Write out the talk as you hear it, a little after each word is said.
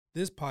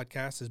This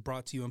podcast is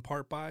brought to you in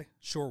part by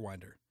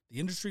ShoreWinder,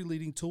 the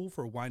industry-leading tool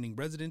for winding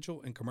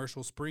residential and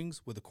commercial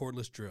springs with a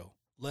cordless drill.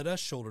 Let us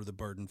shoulder the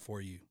burden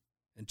for you.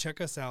 And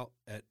check us out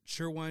at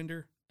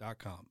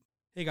ShoreWinder.com.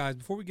 Hey guys,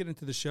 before we get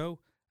into the show,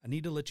 I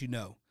need to let you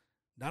know,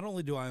 not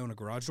only do I own a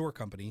garage door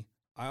company,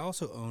 I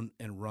also own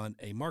and run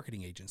a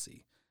marketing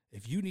agency.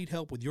 If you need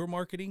help with your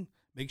marketing,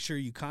 make sure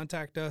you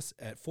contact us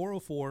at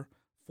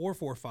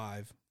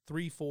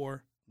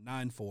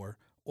 404-445-3494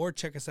 or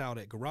check us out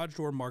at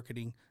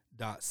garagedoormarketing.co.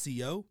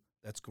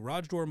 That's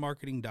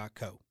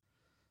garagedoormarketing.co.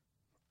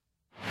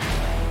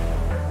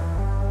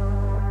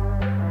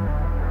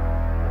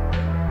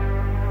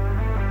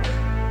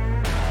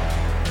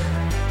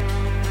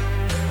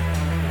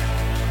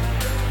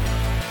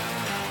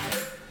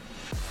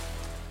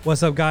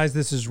 What's up, guys?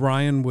 This is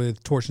Ryan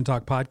with Torch and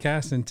Talk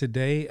Podcast, and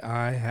today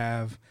I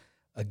have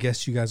a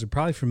guest you guys are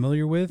probably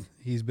familiar with.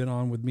 He's been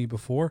on with me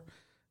before.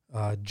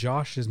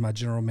 Josh is my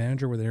general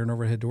manager with Aaron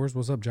Overhead Doors.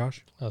 What's up,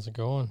 Josh? How's it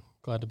going?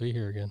 Glad to be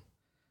here again.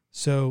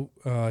 So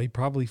he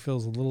probably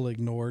feels a little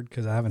ignored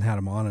because I haven't had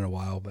him on in a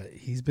while, but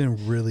he's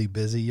been really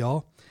busy,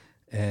 y'all,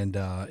 and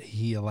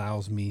he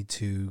allows me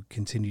to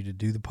continue to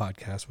do the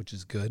podcast, which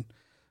is good.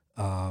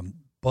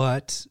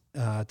 But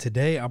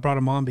today I brought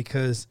him on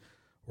because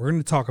we're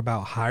going to talk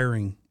about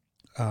hiring.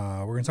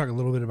 We're going to talk a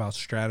little bit about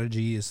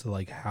strategy as to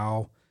like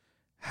how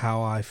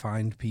I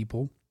find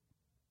people.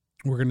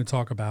 We're going to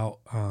talk about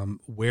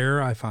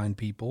where I find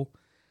people.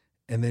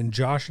 And then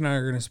Josh and I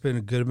are going to spend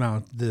a good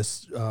amount of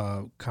this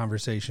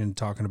conversation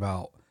talking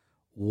about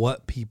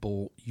what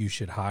people you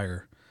should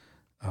hire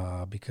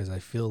because I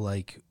feel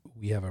like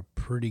we have a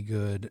pretty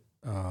good,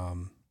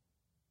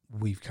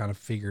 we've kind of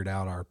figured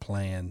out our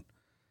plan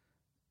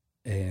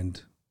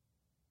and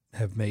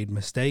have made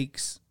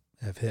mistakes,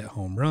 have hit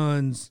home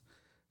runs.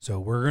 So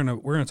we're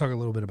gonna talk a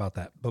little bit about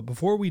that. But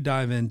before we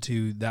dive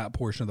into that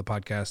portion of the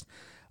podcast,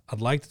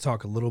 I'd like to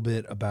talk a little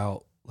bit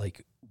about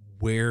like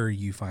where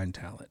you find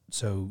talent.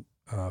 So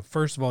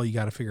first of all, you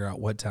got to figure out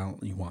what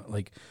talent you want.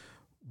 Like,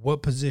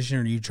 what position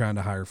are you trying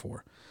to hire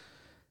for?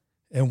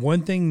 And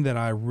one thing that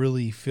I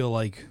really feel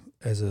like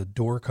as a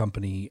door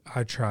company,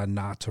 I try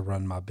not to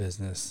run my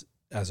business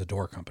as a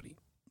door company.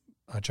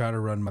 I try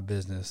to run my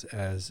business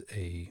as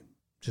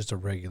just a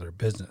regular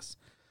business.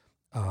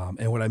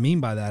 And what I mean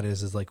by that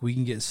is like we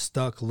can get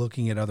stuck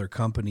looking at other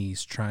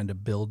companies trying to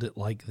build it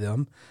like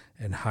them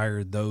and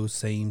hire those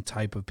same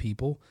type of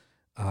people.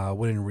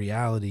 When in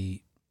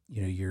reality,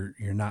 you know,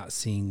 you're not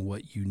seeing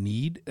what you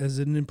need as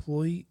an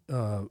employee,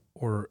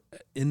 or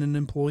in an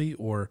employee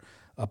or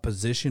a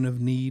position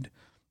of need.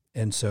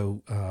 And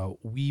so,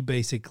 we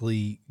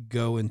basically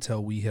go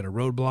until we hit a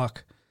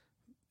roadblock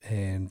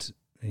and,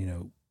 you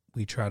know,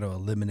 we try to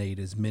eliminate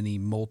as many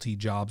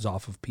multi-jobs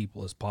off of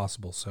people as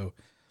possible. So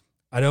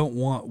I don't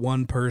want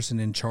one person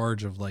in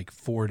charge of like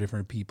 4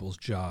 different people's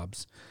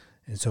jobs.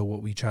 And so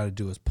what we try to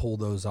do is pull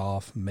those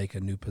off and make a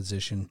new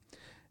position.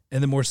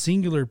 And the more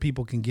singular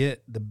people can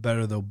get, the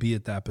better they'll be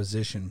at that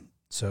position.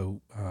 So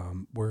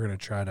we're going to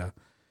try to,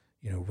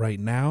 you know, right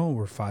now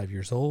we're 5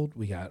 years old.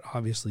 We got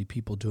obviously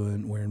people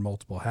wearing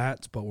multiple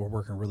hats, but we're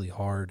working really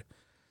hard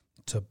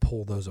to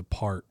pull those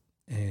apart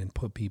and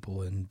put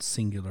people in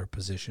singular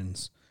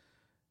positions.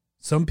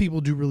 Some people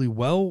do really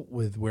well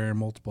with wearing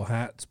multiple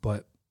hats,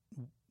 but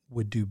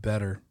would do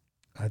better.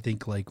 I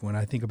think like when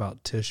I think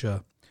about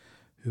Tisha,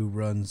 who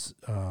runs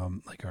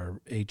like our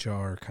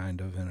HR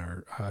kind of,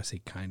 and I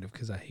say kind of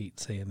because I hate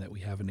saying that we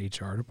have an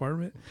HR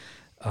department.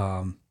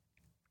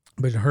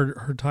 But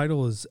her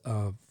title is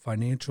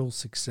Financial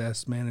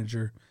Success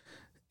Manager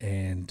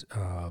and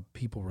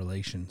People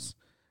Relations.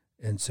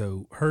 And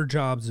so her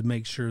job is to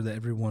make sure that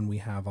everyone we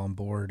have on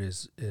board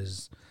is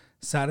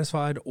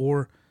satisfied,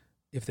 or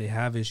if they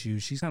have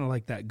issues, she's kind of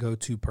like that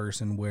go-to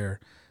person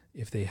where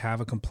if they have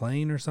a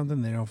complaint or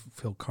something, they don't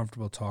feel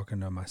comfortable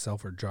talking to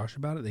myself or Josh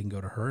about it, they can go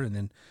to her, and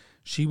then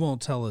she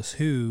won't tell us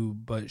who,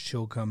 but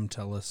she'll come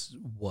tell us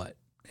what.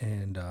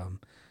 And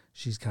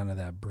she's kind of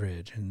that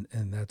bridge,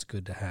 and that's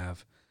good to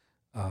have.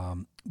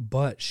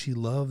 But she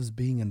loves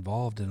being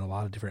involved in a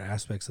lot of different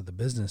aspects of the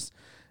business.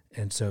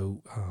 And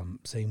so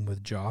same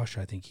with Josh.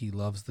 I think he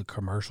loves the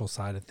commercial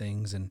side of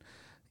things, and,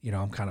 you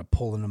know, I'm kind of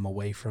pulling him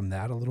away from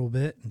that a little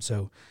bit. And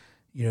so,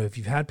 you know, if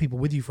you've had people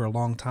with you for a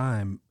long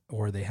time,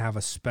 or they have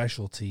a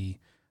specialty,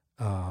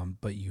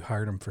 but you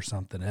hired them for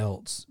something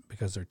else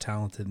because they're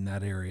talented in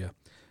that area,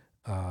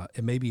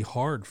 it may be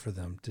hard for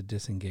them to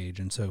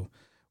disengage. And so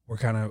we're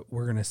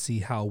going to see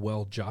how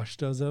well Josh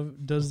does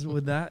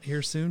with that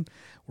here soon.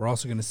 We're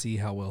also going to see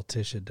how well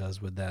Tisha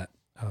does with that.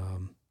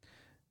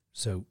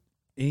 So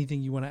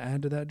anything you want to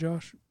add to that,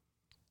 Josh?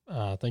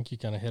 I think you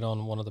kind of hit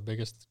on one of the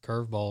biggest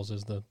curveballs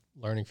is the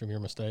learning from your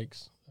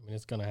mistakes. I mean,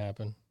 it's going to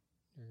happen.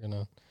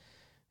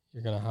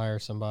 You're gonna hire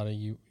somebody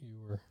you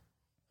were,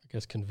 I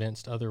guess,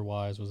 convinced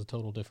otherwise was a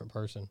total different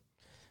person.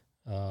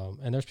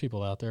 And there's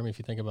people out there. I mean, if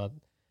you think about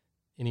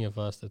any of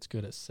us that's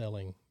good at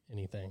selling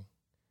anything,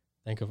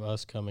 think of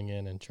us coming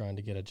in and trying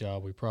to get a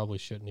job we probably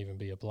shouldn't even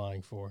be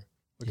applying for.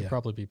 We could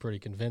probably be pretty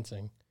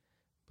convincing,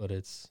 but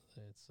it's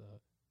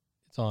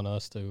it's on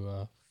us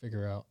to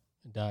figure out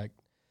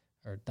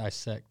or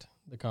dissect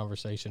the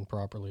conversation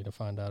properly to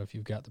find out if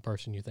you've got the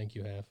person you think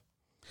you have.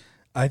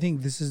 I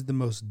think this is the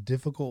most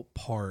difficult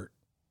part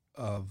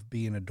of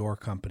being a door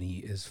company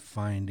is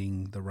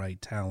finding the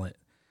right talent,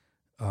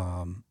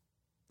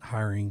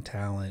 hiring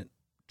talent,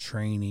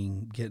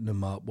 training, getting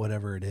them up,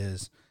 whatever it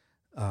is.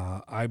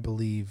 I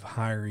believe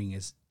hiring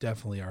is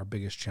definitely our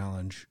biggest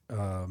challenge.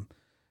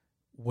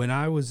 When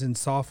I was in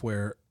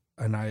software,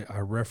 and I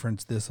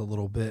referenced this a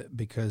little bit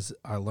because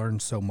I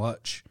learned so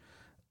much,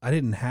 I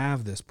didn't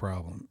have this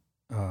problem.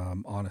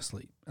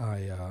 Honestly,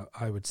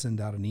 I would send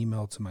out an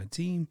email to my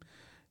team.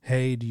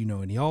 Hey, do you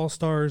know any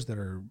all-stars that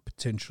are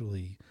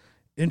potentially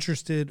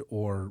interested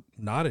or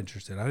not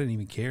interested? I didn't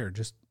even care.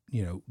 Just,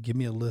 give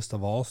me a list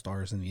of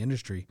all-stars in the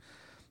industry.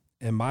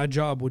 And my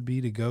job would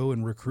be to go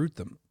and recruit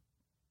them.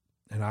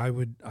 And I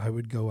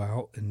would go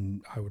out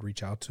and I would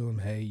reach out to them.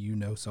 Hey,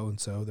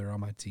 so-and-so, they're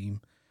on my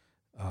team.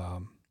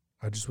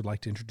 I just would like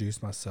to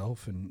introduce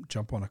myself and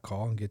jump on a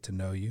call and get to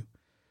know you.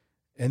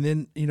 And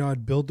then,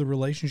 I'd build the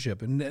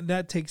relationship. And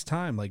that takes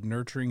time, like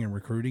nurturing and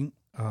recruiting.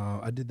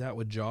 I did that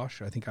with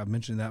Josh. I think I've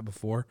mentioned that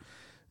before.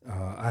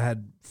 I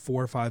had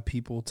 4 or 5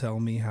 people tell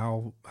me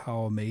how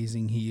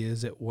amazing he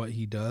is at what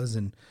he does.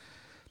 And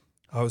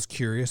I was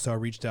curious, so I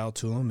reached out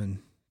to him and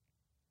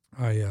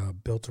I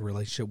built a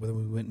relationship with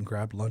him. We went and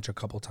grabbed lunch a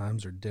couple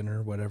times or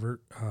dinner, whatever.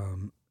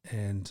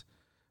 And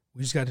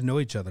we just got to know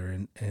each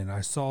other. And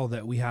I saw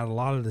that we had a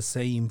lot of the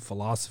same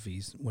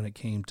philosophies when it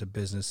came to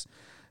business.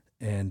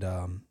 And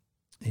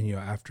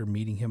after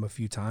meeting him a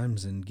few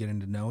times and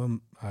getting to know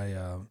him, I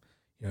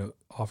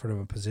offered him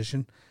a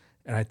position.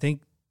 And I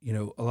think,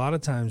 a lot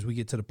of times we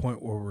get to the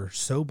point where we're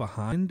so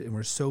behind and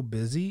we're so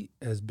busy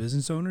as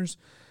business owners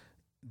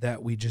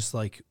that we just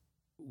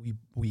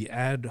we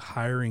add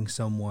hiring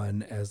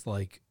someone as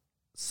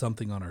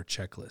something on our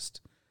checklist.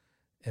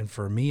 And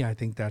for me, I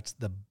think that's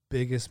the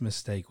biggest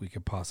mistake we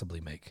could possibly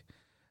make.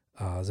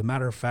 As a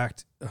matter of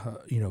fact,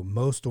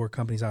 most door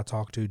companies I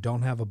talk to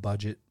don't have a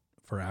budget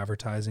for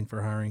advertising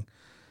for hiring.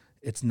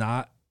 It's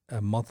not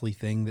a monthly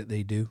thing that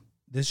they do.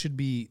 This should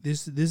be,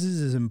 this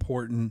is as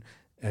important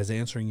as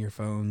answering your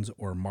phones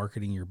or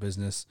marketing your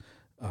business,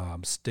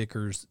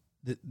 stickers.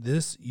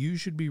 You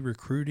should be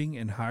recruiting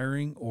and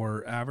hiring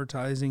or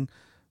advertising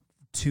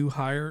to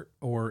hire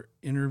or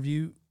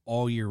interview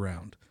all year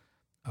round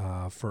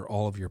for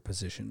all of your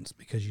positions,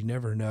 because you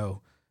never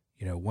know,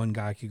 one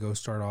guy could go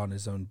start on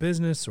his own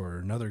business or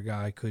another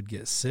guy could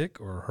get sick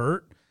or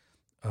hurt.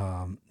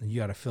 And you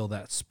got to fill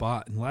that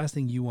spot. And the last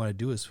thing you want to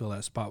do is fill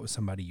that spot with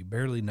somebody you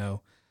barely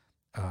know,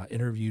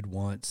 interviewed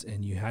once,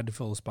 and you had to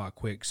fill the spot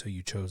quick, so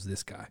you chose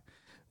this guy.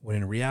 When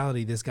in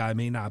reality, this guy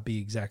may not be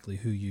exactly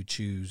who you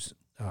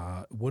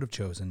would have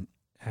chosen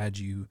had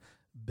you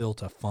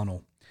built a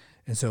funnel.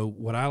 And so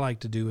what I like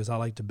to do is I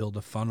like to build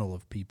a funnel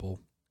of people,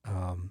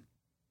 and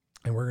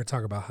we're going to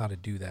talk about how to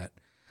do that.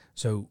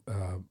 So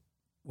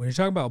when you're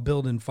talking about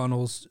building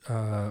funnels,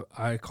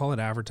 I call it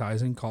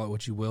advertising, call it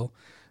what you will.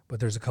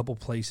 But there's a couple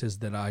places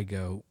that I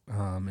go,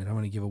 and I'm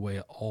going to give away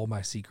all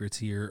my secrets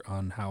here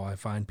on how I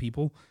find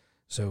people.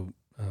 So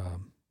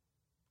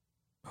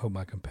hope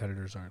my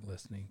competitors aren't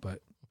listening,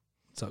 but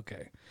it's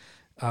okay.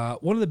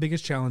 One of the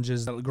biggest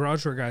challenges that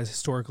garage door guys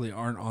historically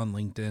aren't on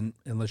LinkedIn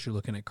unless you're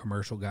looking at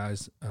commercial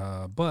guys.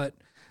 But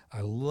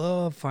I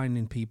love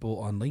finding people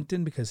on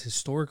LinkedIn because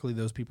historically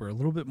those people are a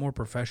little bit more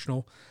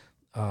professional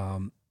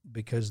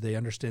because they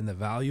understand the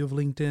value of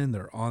LinkedIn.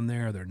 They're on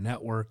there, they're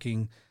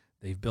networking.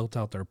 They've built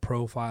out their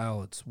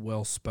profile. It's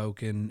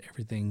well-spoken.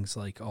 Everything's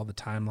all the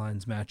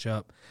timelines match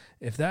up.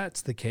 If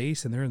that's the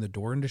case and they're in the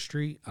door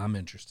industry, I'm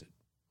interested.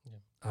 Yeah.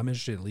 I'm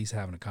interested in at least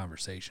having a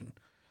conversation.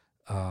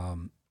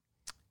 And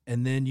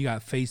then you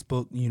got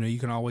Facebook. You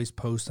can always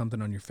post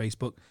something on your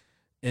Facebook.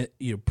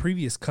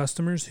 Previous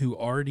customers who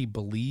already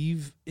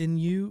believe in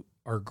you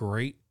are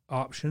great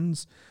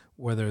options,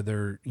 whether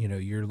they're,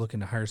 you're looking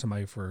to hire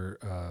somebody for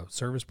a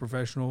service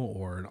professional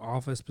or an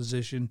office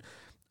position.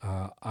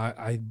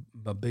 I'm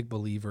a big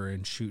believer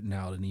in shooting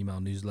out an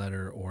email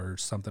newsletter or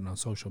something on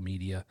social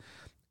media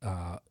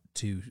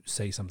to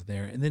say something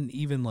there. And then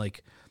even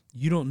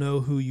you don't know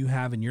who you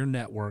have in your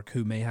network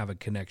who may have a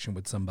connection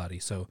with somebody.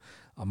 So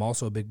I'm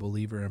also a big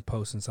believer in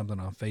posting something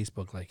on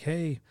Facebook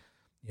hey,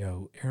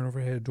 Aaron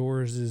Overhead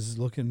Doors is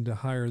looking to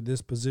hire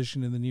this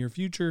position in the near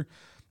future.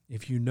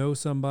 If you know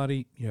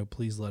somebody,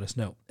 please let us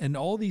know. And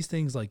all these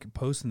things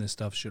posting this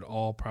stuff should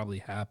all probably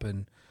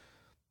happen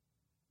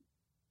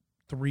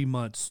 3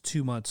 months,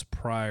 2 months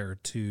prior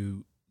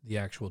to the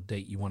actual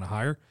date you want to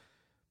hire.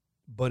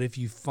 But if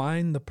you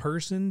find the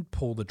person,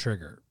 pull the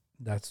trigger.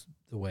 That's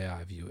the way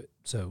I view it.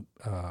 So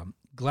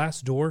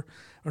Glassdoor,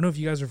 I don't know if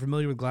you guys are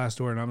familiar with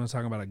Glassdoor, and I'm not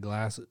talking about a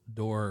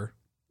Glassdoor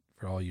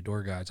for all you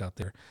door guys out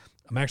there.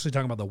 I'm actually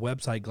talking about the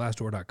website,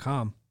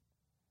 glassdoor.com.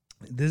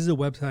 This is a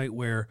website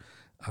where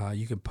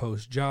you can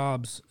post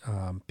jobs.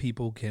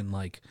 People can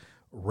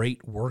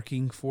rate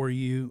working for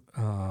you,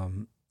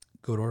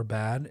 good or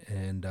bad.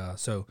 And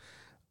so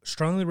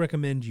strongly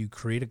recommend you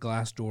create a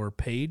Glassdoor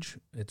page.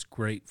 It's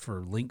great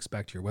for links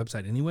back to your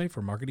website anyway,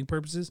 for marketing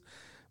purposes.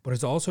 but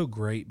it's also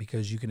great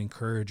because you can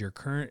encourage your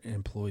current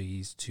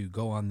employees to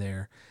go on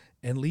there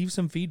and leave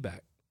some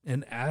feedback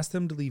and ask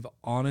them to leave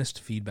honest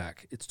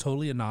feedback. It's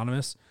totally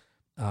anonymous.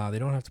 They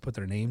don't have to put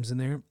their names in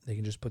there. They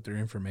can just put their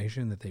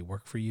information that they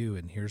work for you,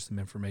 and here's some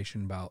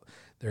information about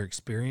their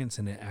experience,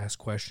 and ask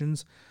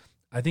questions.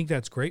 I think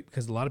that's great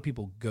because a lot of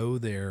people go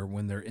there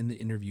when they're in the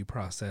interview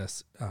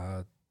process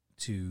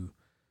to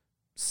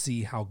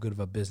see how good of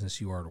a business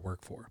you are to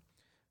work for.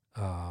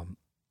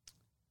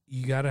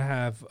 You got to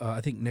have, I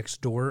think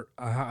Nextdoor,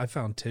 I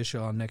found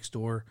Tisha on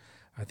Nextdoor.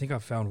 I think I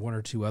found one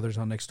or two others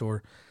on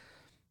Nextdoor.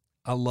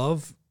 I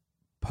love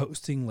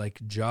posting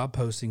like job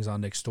postings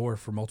on Nextdoor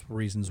for multiple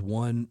reasons.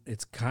 One,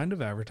 it's kind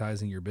of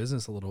advertising your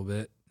business a little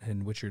bit,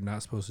 and which you're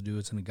not supposed to do.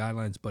 It's in the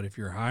guidelines, but if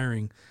you're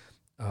hiring,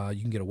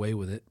 you can get away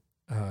with it.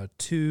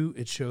 Two,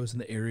 it shows in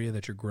the area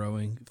that you're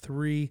growing.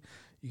 Three,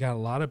 you got a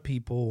lot of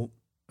people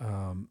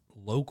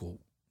local,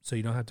 so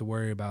you don't have to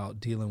worry about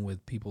dealing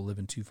with people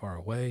living too far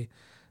away.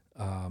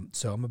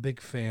 So I'm a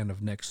big fan of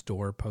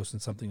Nextdoor, posting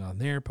something on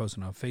there,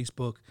 posting on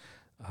Facebook,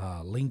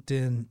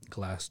 LinkedIn,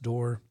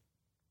 Glassdoor,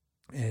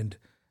 and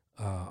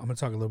I'm going to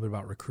talk a little bit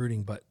about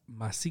recruiting, but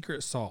my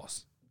secret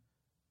sauce,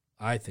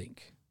 I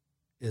think,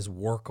 is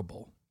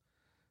Workable.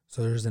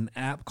 So there's an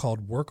app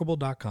called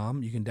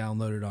workable.com. You can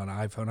download it on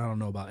iPhone. I don't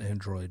know about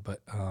Android,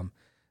 but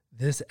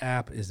this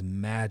app is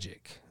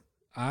magic.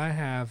 I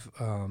have,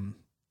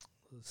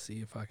 let's see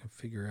if I can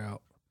figure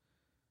out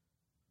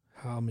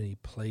how many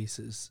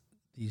places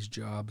these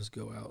jobs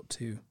go out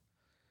to.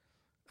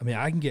 I mean,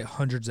 I can get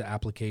hundreds of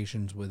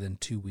applications within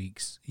 2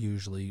 weeks,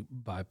 usually,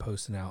 by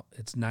posting out.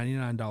 It's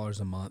 $99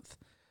 a month.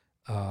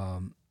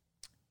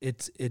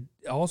 It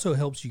also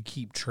helps you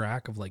keep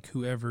track of like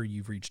whoever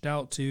you've reached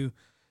out to.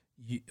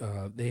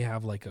 They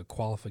have like a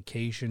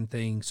qualification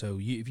thing. So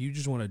if you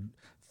just want to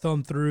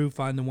thumb through,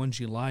 find the ones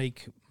you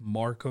like,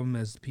 mark them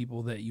as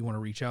people that you want to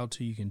reach out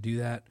to, you can do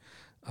that.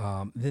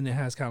 Then it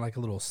has kind of like a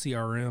little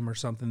CRM or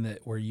something that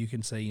where you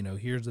can say,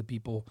 here's the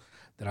people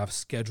that I've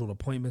scheduled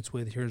appointments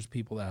with. Here's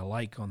people that I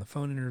like on the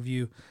phone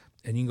interview,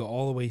 and you can go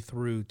all the way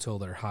through till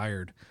they're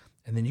hired.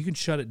 And then you can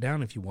shut it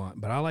down if you want.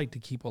 But I like to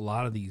keep a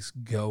lot of these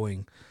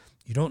going.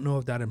 You don't know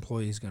if that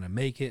employee is going to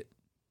make it.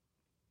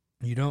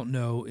 You don't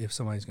know if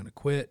somebody's going to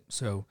quit.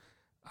 So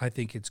I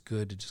think it's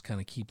good to just kind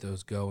of keep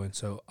those going.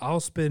 So I'll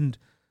spend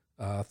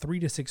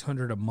 $300 to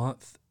 $600 a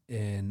month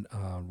in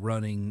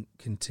running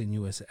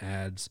continuous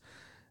ads.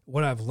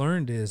 What I've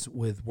learned is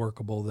with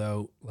Workable,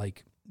 though,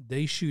 like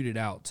they shoot it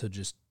out to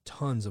just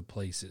tons of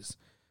places.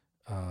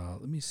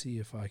 Let me see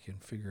if I can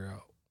figure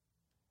out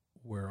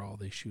where all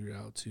they shoot it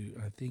out to.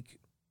 I think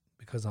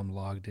because I'm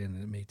logged in,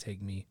 it may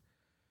take me.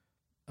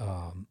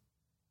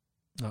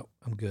 No,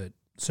 I'm good.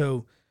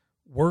 So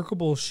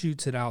Workable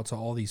shoots it out to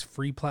all these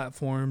free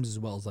platforms as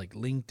well as like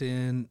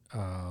LinkedIn,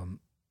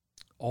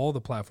 all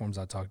the platforms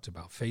I talked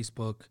about,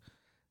 Facebook,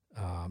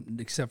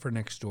 except for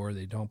Nextdoor.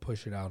 They don't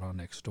push it out on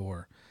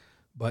Nextdoor.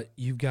 But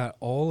you've got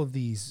all of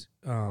these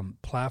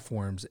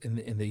platforms, and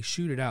they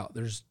shoot it out.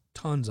 There's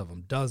tons of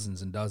them,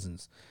 dozens and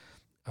dozens.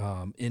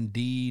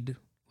 Indeed,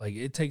 like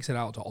it takes it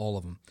out to all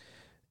of them.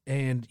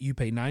 And you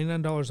pay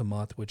 $99 a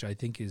month, which I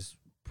think is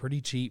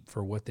pretty cheap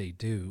for what they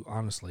do,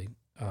 honestly.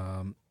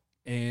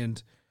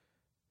 And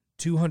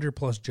 200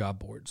 plus job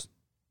boards.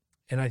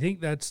 And I think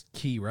that's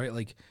key, right?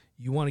 Like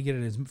you want to get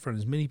it in front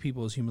of as many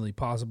people as humanly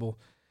possible.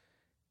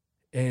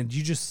 And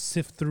you just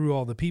sift through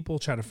all the people,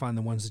 try to find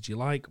the ones that you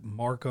like,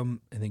 mark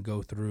them, and then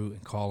go through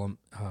and call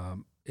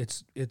them.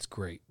 It's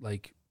great.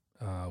 Like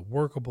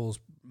Workable's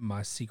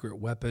my secret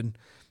weapon.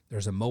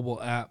 There's a mobile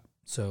app.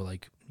 So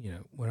like,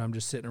 when I'm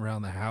just sitting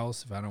around the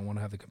house, if I don't want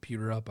to have the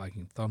computer up, I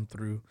can thumb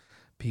through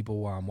people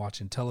while I'm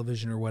watching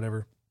television or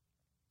whatever.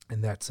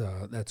 And that's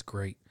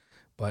great.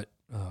 But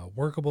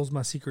Workable's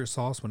my secret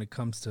sauce when it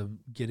comes to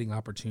getting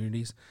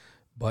opportunities.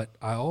 But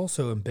I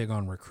also am big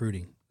on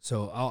recruiting.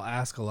 So I'll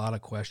ask a lot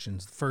of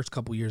questions. The first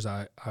couple years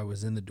I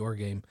was in the door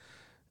game,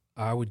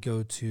 I would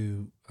go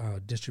to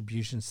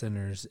distribution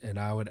centers and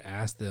I would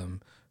ask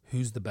them,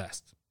 who's the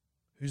best?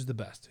 Who's the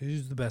best?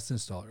 Who's the best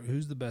installer?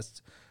 Who's the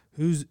best?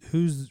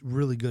 Who's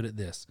really good at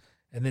this?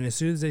 And then as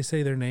soon as they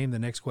say their name, the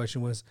next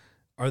question was,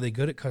 are they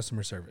good at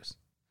customer service?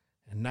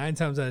 And 9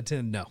 times out of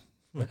 10, no.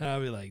 I'll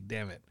be like,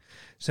 damn it.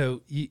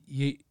 So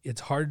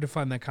it's hard to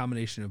find that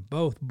combination of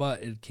both,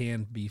 but it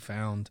can be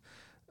found.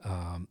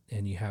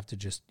 And you have to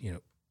just,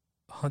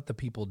 hunt the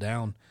people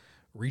down,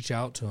 reach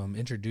out to them,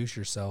 introduce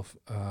yourself.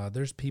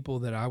 There's people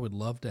that I would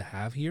love to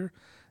have here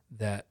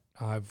that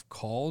I've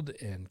called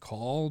and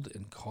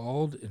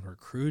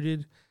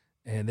recruited,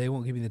 and they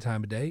won't give me the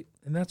time of day,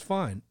 and that's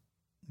fine.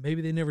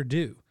 Maybe they never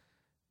do.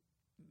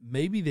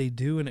 Maybe they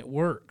do and it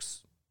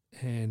works,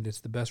 and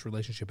it's the best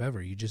relationship ever.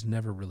 You just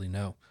never really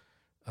know.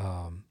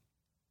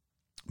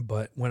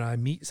 But when I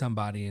meet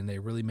somebody and they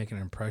really make an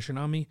impression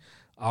on me,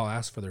 I'll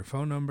ask for their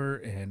phone number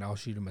and I'll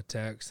shoot them a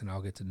text and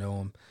I'll get to know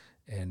them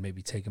and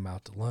maybe take them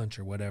out to lunch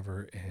or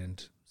whatever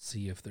and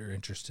see if they're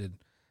interested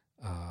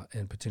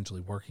in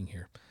potentially working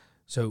here.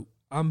 So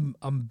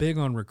I'm big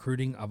on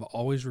recruiting. I've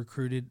always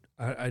recruited.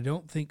 I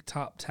don't think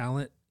top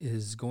talent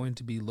is going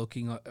to be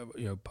looking,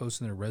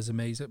 posting their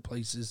resumes at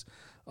places.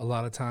 A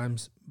lot of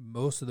times,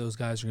 most of those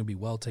guys are going to be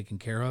well taken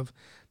care of,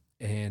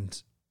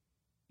 and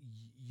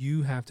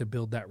you have to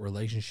build that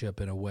relationship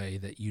in a way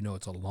that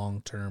it's a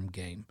long-term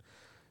game.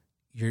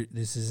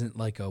 This isn't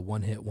like a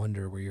one-hit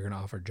wonder where you're going to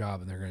offer a job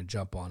and they're going to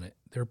jump on it.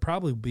 They're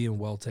probably being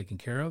well taken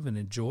care of and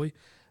enjoy.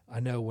 I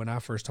know when I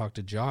first talked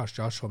to Josh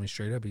told me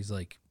straight up, he's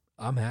like,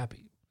 I'm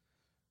happy.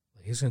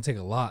 It's going to take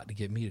a lot to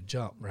get me to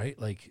jump, right?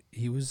 Like,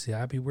 he was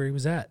happy where he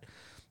was at.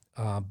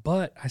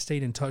 But I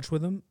stayed in touch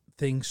with him.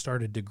 Things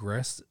started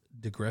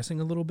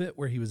digressing a little bit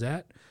where he was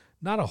at.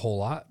 Not a whole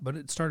lot, but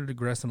it started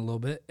digressing a little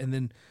bit. And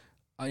then,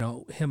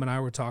 him and I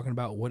were talking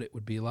about what it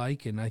would be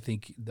like. And I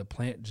think the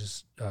plant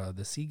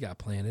the seed got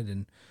planted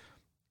and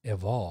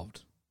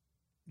evolved.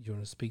 You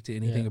want to speak to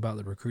anything about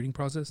the recruiting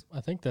process?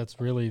 I think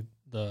that's really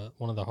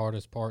one of the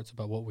hardest parts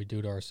about what we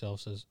do to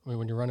ourselves is,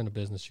 when you're running a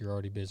business, you're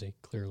already busy,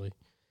 clearly.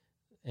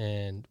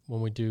 And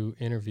when we do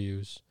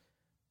interviews,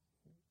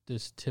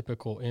 this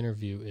typical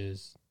interview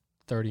is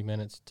 30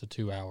 minutes to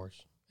 2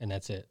 hours, and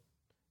that's it.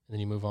 And then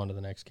you move on to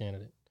the next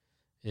candidate.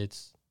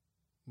 It's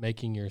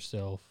making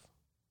yourself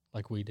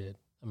like we did.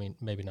 I mean,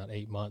 maybe not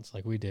 8 months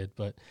like we did,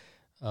 but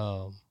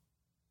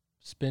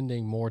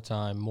spending more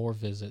time, more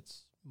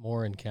visits,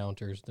 more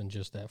encounters than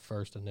just that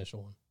first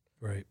initial one.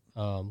 Right.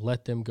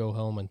 Let them go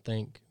home and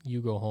think.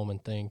 You go home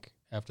and think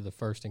after the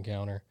first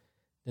encounter,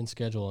 then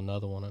schedule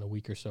another one in a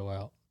week or so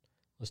out.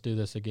 Let's do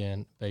this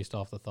again based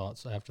off the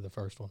thoughts after the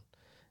first one.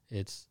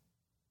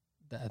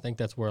 I think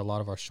that's where a lot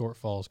of our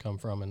shortfalls come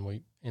from, and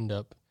we end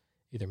up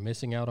either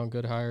missing out on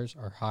good hires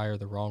or hire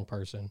the wrong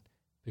person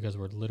because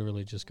we're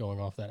literally just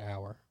going off that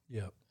hour.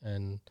 Yeah.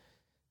 And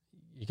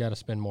you got to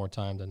spend more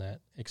time than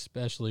that,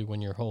 especially when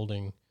you're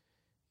holding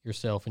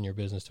yourself and your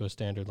business to a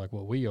standard like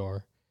what we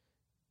are,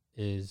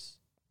 is,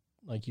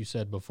 like you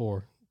said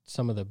before,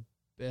 some of the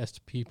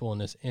best people in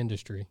this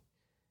industry.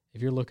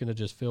 If you're looking to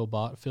just fill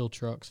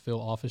trucks, fill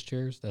office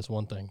chairs, that's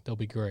one thing. They'll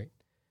be great.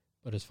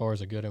 But as far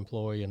as a good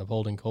employee and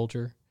upholding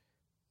culture,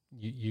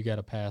 you got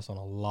to pass on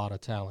a lot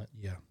of talent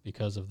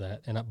because of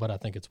that. But I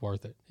think it's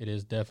worth it. It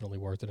is definitely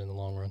worth it in the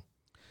long run.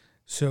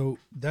 So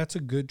that's a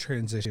good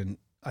transition.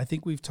 I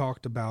think we've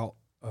talked about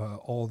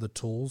all the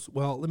tools.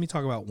 Well, let me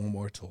talk about one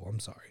more tool. I'm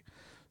sorry.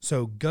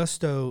 So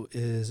Gusto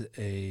is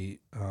a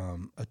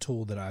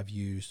tool that I've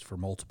used for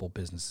multiple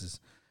businesses.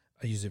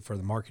 I use it for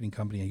the marketing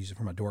company. I use it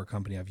for my door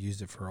company. I've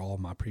used it for all of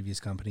my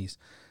previous companies.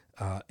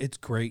 It's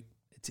great.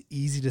 It's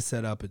easy to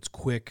set up. It's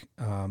quick.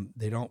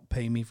 They don't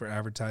pay me for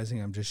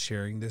advertising. I'm just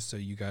sharing this so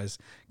you guys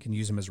can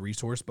use them as a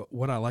resource. But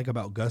what I like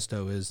about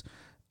Gusto is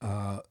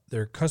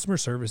their customer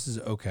service is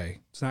okay.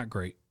 It's not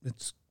great.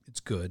 It's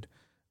good,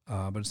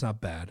 but it's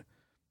not bad.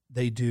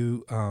 They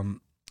do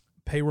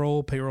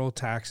payroll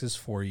taxes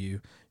for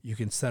you. You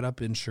can set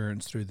up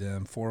insurance through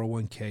them,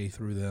 401k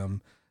through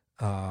them.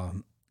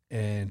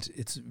 And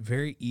it's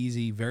very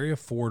easy, very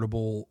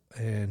affordable,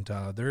 and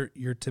they're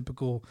your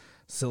typical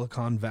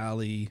Silicon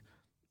Valley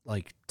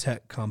like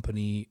tech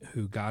company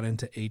who got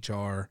into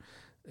HR.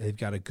 They've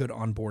got a good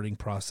onboarding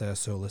process.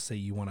 So let's say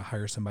you want to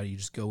hire somebody, you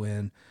just go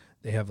in.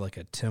 They have like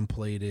a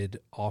templated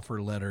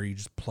offer letter. You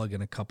just plug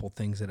in a couple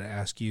things that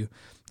ask you,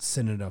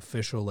 send an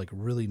official, like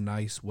really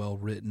nice,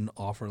 well-written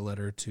offer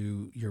letter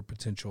to your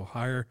potential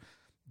hire.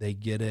 They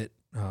get it.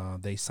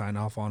 They sign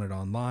off on it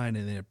online,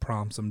 and then it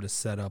prompts them to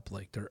set up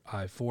like their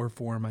I-4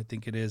 form, I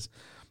think it is,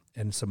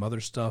 and some other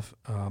stuff.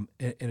 And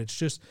it's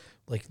just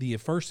like the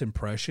first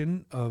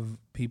impression of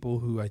people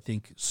who I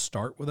think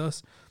start with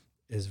us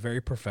is very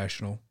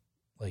professional.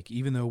 Like,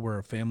 even though we're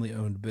a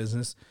family-owned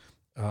business,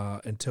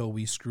 until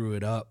we screw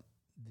it up,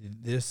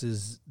 this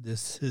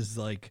is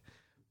like,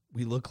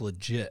 we look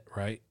legit,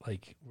 right?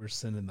 Like, we're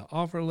sending the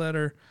offer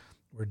letter,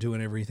 we're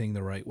doing everything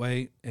the right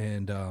way,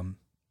 and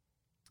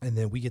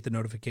then we get the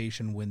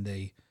notification when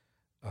they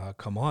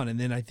come on. And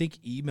then I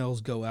think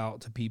emails go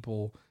out to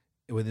people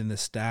within the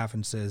staff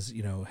and says,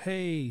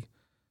 hey,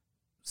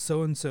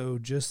 so-and-so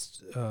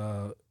just,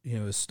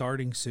 is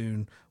starting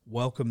soon.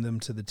 Welcome them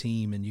to the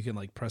team. And you can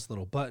like press a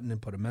little button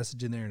and put a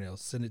message in there and it'll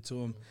send it to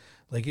them.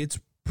 Like, it's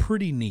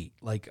pretty neat.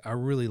 Like, I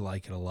really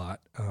like it a lot.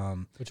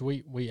 Which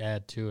we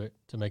add to it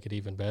to make it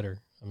even better.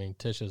 I mean,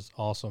 Tisha's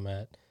awesome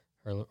at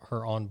her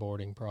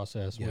onboarding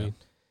process. Yeah. We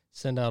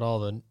send out all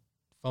the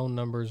phone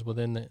numbers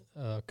within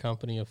the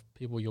company of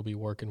people you'll be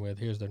working with.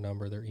 Here's their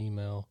number, their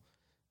email,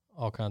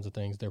 all kinds of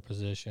things, their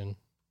position.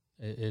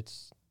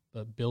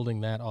 But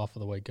building that off of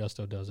the way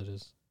Gusto does it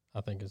I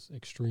think is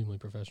extremely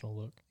professional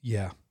look.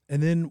 Yeah.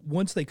 And then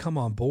once they come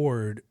on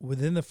board,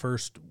 within the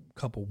first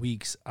couple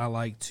weeks, I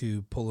like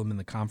to pull them in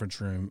the conference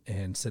room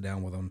and sit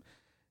down with them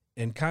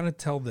and kind of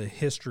tell the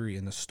history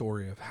and the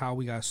story of how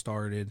we got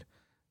started,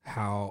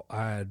 how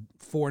I had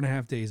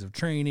 4.5 days of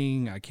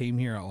training. I came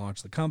here, I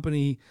launched the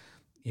company,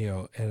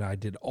 and I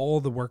did all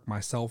the work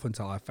myself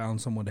until I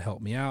found someone to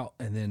help me out.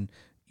 And then,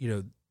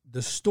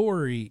 the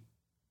story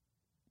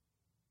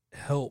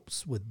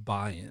helps with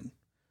buy-in.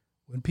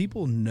 When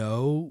people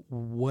know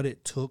what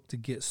it took to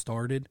get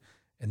started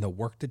and the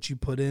work that you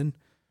put in,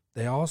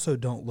 they also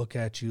don't look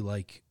at you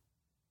like,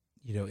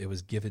 it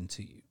was given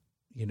to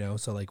you,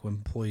 so like when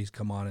employees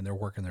come on and they're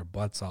working their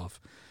butts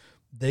off,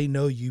 they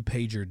know you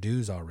paid your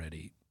dues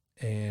already.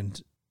 And,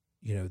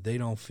 they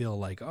don't feel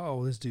like,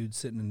 oh, this dude's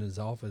sitting in his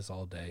office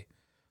all day.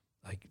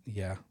 Like,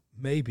 yeah,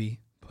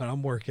 maybe, but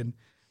I'm working.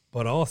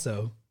 But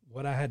also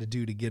what I had to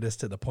do to get us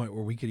to the point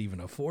where we could even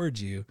afford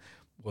you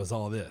was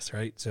all this,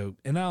 right? So,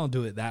 and I don't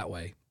do it that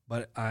way,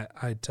 but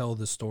I tell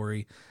the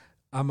story.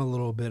 I'm a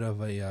little bit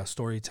of a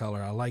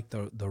storyteller. I like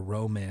the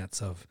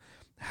romance of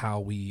how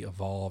we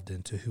evolved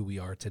into who we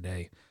are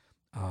today.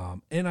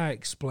 And I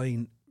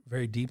explain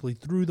very deeply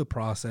through the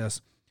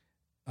process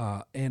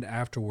and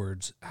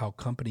afterwards how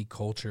company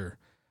culture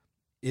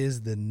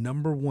is the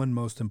number one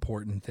most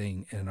important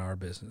thing in our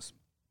business.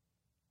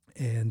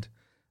 And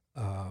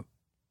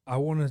I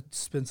want to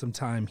spend some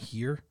time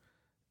here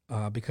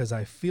because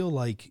I feel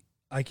like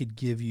I could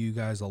give you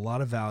guys a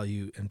lot of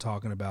value in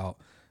talking about,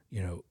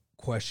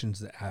 questions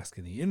to ask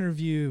in the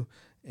interview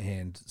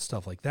and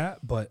stuff like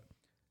that. But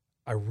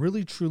I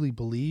really, truly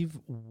believe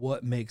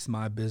what makes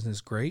my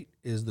business great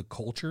is the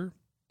culture,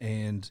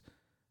 and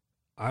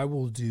I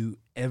will do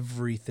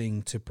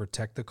everything to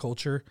protect the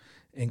culture,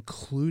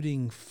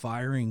 including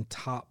firing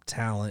top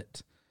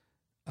talent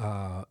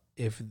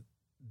if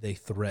they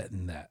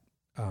threaten that.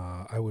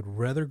 I would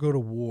rather go to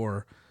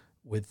war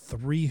with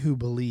 3 who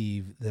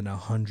believe than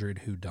 100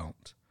 who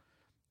don't.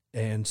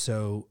 And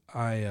so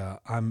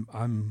I'm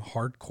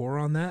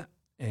hardcore on that,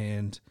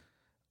 and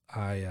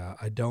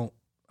I don't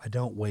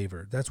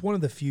waver. That's one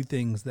of the few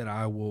things that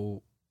I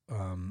will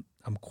I'm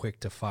quick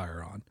to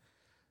fire on.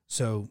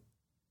 So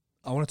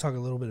I want to talk a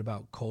little bit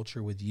about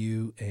culture with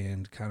you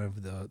and kind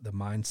of the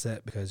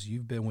mindset, because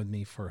you've been with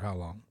me for how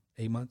long?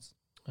 8 months?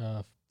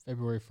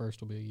 February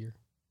 1st will be a year.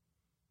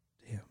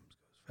 Damn, it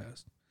goes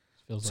fast.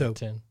 Feels like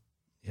 10.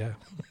 Yeah,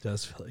 it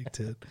does feel like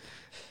 10.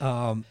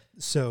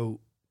 So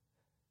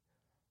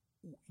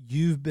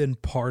you've been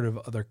part of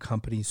other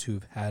companies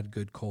who've had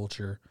good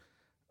culture.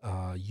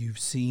 You've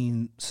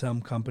seen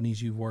some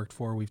companies you've worked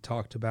for, we've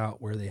talked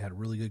about, where they had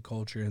really good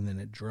culture and then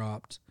it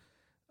dropped.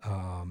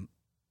 What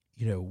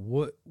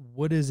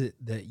is it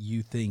that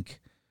you think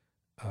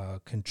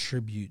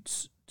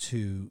contributes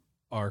to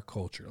our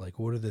culture? Like,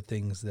 what are the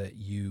things that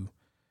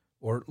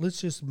or let's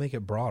just make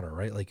it broader,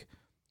 right? Like,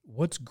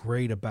 what's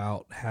great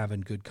about having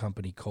good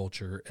company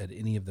culture at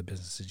any of the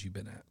businesses you've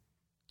been at?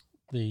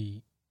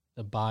 The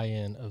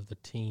buy-in of the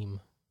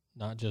team,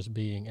 not just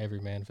being every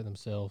man for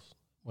themselves.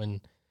 When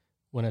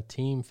a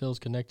team feels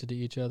connected to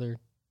each other,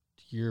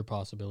 your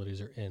possibilities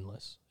are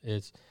endless.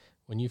 It's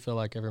when you feel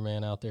like every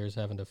man out there is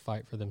having to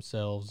fight for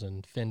themselves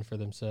and fend for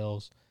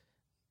themselves,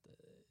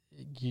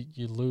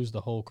 you lose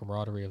the whole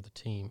camaraderie of the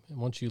team. And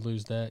once you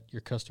lose that,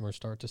 your customers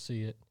start to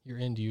see it. Your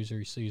end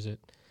user sees it.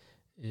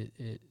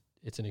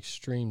 It's an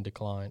extreme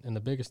decline. And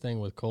the biggest thing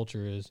with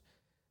culture is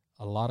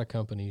a lot of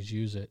companies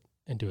use it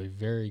and do a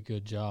very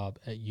good job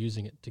at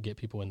using it to get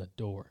people in the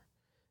door.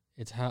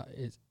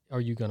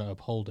 Are you going to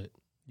uphold it?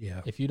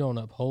 Yeah. If you don't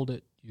uphold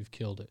it, you've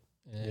killed it.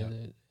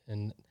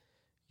 And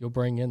you'll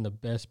bring in the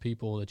best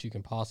people that you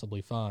can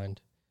possibly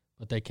find,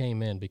 but they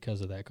came in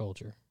because of that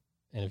culture.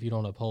 And if you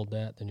don't uphold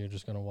that, then you're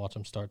just going to watch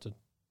them start to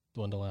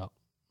dwindle out.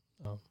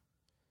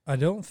 I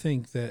don't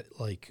think that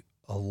like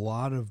a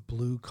lot of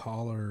blue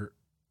collar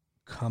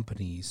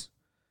companies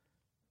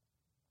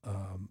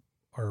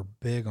are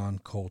big on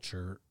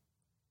culture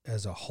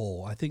as a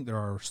whole. I think there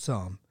are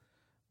some,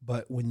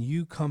 but when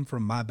you come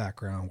from my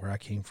background, where I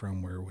came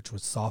from, which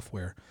was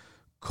software,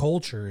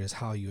 culture is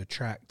how you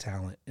attract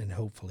talent and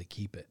hopefully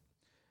keep it.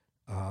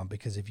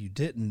 Because if you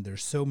didn't,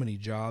 there's so many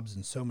jobs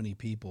and so many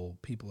people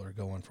are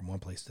going from one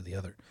place to the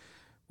other.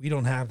 We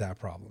don't have that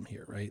problem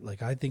here, right?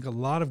 Like, I think a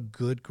lot of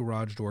good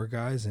garage door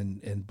guys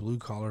and blue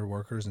collar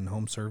workers and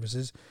home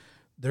services,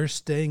 they're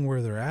staying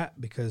where they're at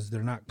because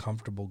they're not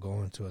comfortable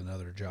going to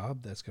another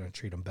job that's going to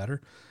treat them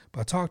better.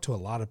 But I talk to a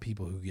lot of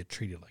people who get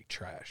treated like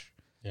trash.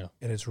 Yeah.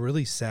 And it's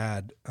really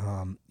sad.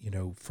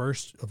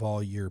 First of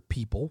all, you're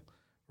people,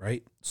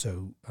 right?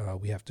 So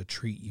we have to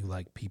treat you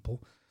like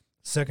people.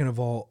 Second of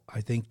all,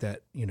 I think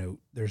that,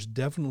 there's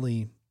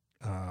definitely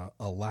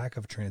a lack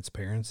of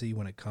transparency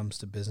when it comes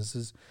to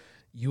businesses.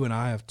 You and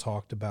I have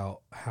talked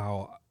about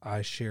how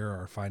I share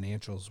our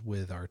financials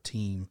with our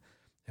team,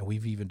 and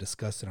we've even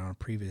discussed it on a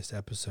previous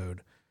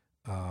episode.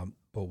 But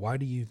why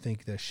do you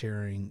think that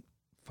sharing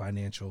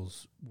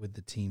financials with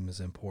the team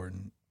is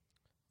important?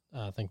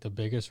 I think the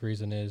biggest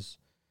reason is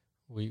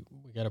we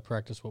got to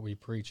practice what we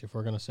preach. If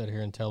we're going to sit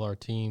here and tell our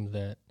team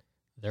that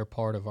they're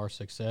part of our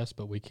success,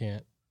 but we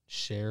can't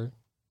share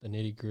the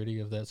nitty gritty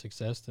of that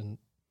success, then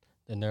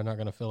they're not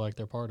going to feel like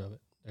they're part of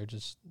it.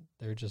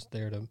 They're just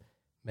there to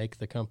make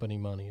the company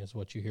money, is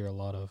what you hear a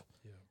lot of.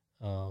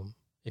 Yeah.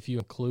 If you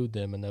include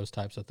them in those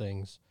types of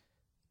things,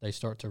 they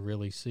start to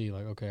really see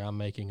like, okay, I'm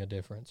making a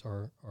difference,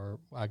 or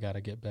I got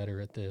to get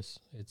better at this.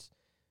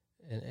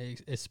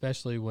 And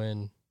especially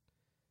when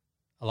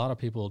a lot of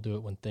people will do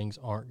it when things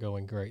aren't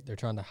going great. They're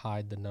trying to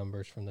hide the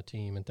numbers from the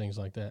team and things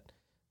like that.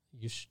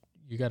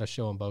 You got to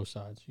show them both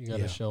sides. You got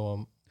to show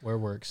them where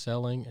we're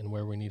excelling and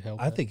where we need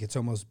help. I think it's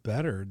almost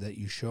better that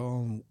you show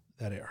them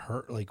that it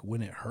hurt, like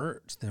when it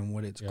hurts, than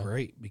when it's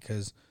great,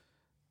 because,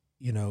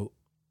 you know,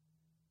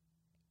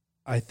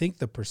 I think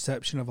the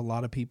perception of a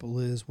lot of people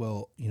is,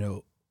 well, you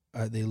know,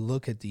 they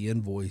look at the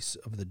invoice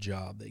of the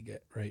job they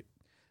get, right?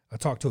 I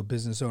talked to a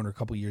business owner a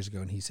couple years ago,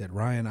 and he said,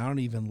 Ryan, I don't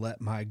even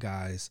let my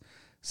guys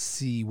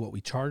see what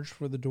we charge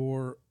for the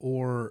door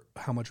or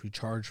how much we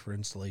charge for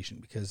installation,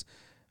 because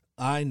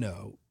I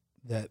know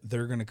that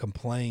they're going to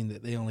complain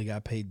that they only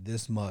got paid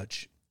this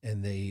much,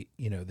 and they,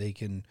 you know, they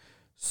can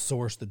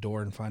source the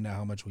door and find out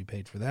how much we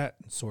paid for that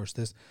and source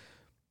this.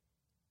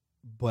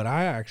 But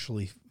I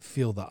actually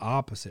feel the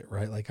opposite,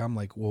 right? Like, I'm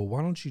like, well,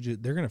 why don't you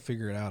just, they're going to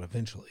figure it out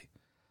eventually.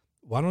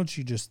 Why don't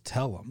you just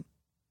tell them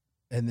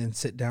and then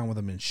sit down with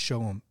them and show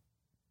them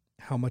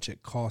how much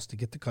it costs to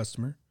get the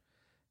customer,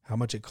 how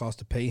much it costs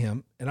to pay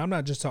him. And I'm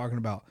not just talking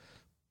about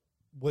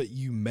what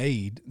you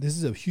made. This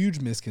is a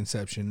huge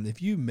misconception.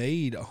 If you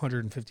made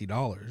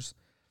 $150,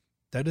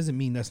 that doesn't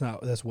mean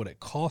that's what it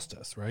cost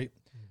us, right?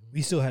 Mm-hmm.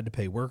 We still had to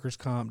pay workers'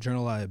 comp,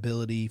 general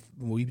liability.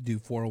 We do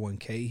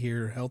 401k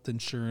here, health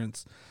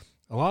insurance.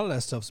 A lot of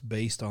that stuff's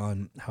based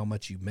on how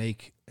much you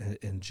make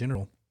in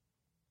general.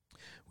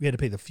 We had to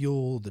pay the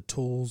fuel, the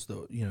tools,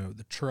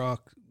 the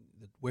truck,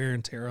 the wear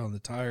and tear on the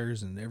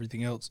tires and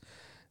everything else,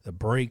 the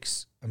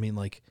brakes. I mean,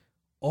 like,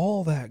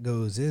 all that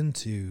goes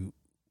into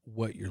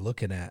what you're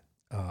looking at.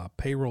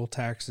 Payroll,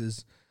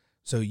 taxes.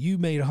 So you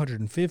made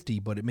 150,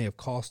 but it may have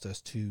cost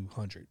us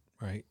 200,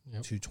 right?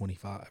 Yep.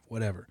 225,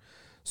 whatever.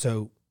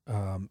 So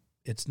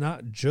it's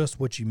not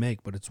just what you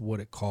make, but it's what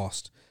it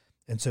costs.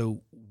 And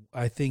so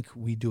I think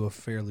we do a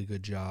fairly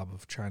good job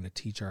of trying to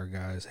teach our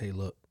guys, hey,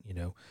 look, you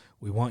know,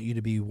 we want you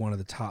to be one of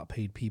the top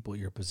paid people at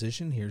your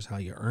position. Here's how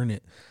you earn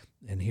it.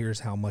 And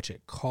here's how much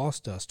it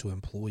cost us to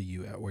employ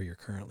you at where you're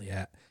currently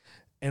at.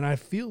 And I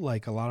feel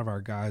like a lot of our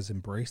guys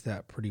embrace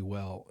that pretty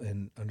well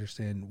and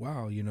understand,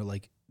 wow, you know,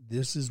 like,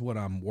 this is what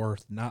I'm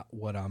worth, not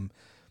what I'm,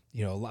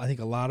 you know, I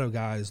think a lot of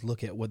guys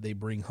look at what they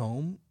bring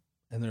home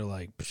and they're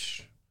like,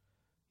 psh,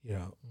 you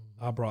know,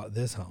 I brought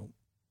this home.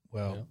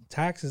 Well,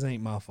 taxes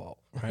ain't my fault,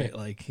 right?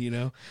 Like, you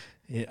know,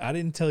 I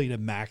didn't tell you to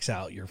max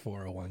out your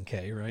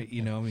 401k, right?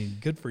 You know, I mean,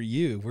 good for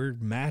you. We're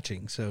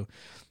matching. So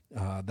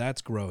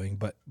that's growing.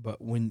 But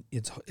when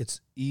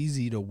it's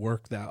easy to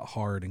work that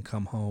hard and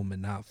come home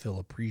and not feel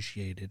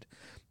appreciated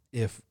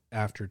if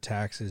after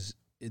taxes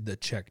the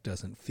check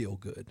doesn't feel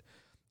good.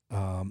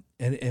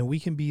 And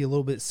we can be a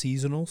little bit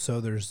seasonal. So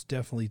there's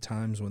definitely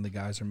times when the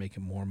guys are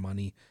making more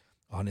money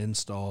on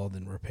install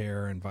than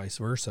repair and vice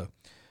versa.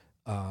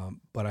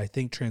 But I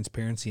think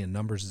transparency and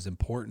numbers is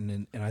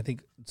important. And I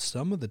think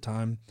some of the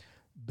time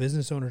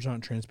business owners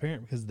aren't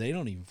transparent because they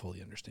don't even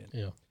fully understand.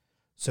 Yeah.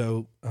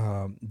 So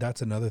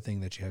that's another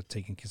thing that you have to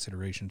take in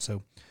consideration.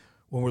 So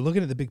when we're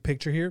looking at the big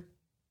picture here,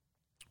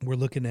 we're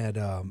looking at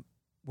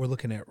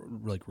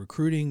like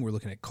recruiting, we're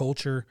looking at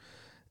culture.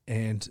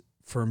 And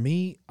for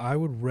me, I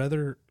would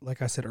rather,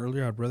 like I said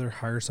earlier, I'd rather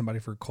hire somebody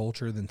for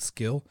culture than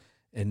skill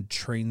and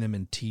train them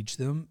and teach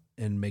them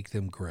and make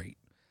them great.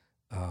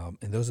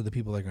 And those are the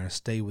people that are going to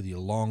stay with you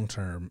long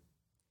term,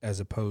 as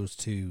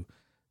opposed to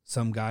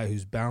some guy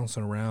who's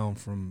bouncing around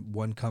from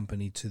one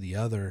company to the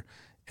other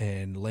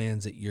and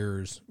lands at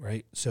yours,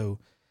 right? So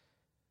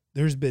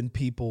there's been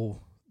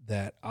people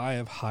that I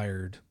have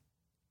hired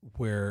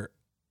where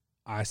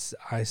I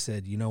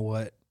said, you know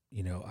what,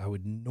 you know, I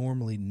would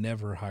normally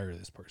never hire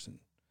this person,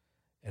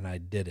 and I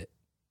did it.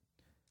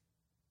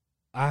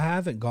 I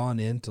haven't gone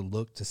in to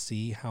look to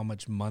see how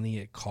much money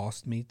it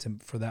cost me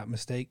for that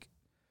mistake.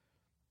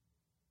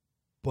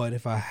 But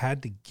if I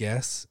had to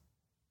guess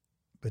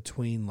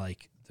between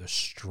like the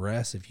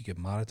stress, if you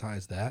could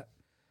monetize that,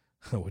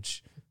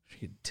 which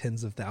you get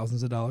tens of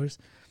thousands of dollars,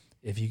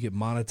 if you could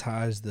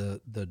monetize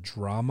the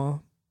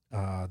drama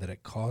that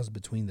it caused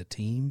between the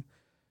team,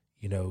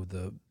 you know,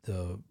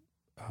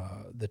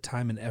 the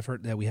time and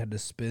effort that we had to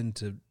spend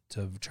to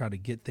try to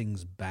get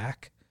things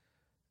back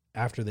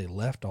after they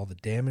left, all the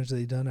damage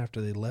they done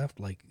after they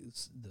left, like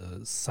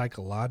the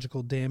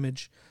psychological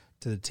damage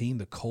to the team,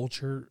 the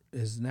culture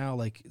is now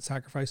like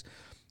sacrifice.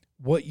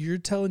 What you're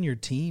telling your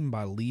team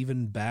by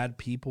leaving bad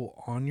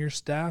people on your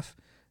staff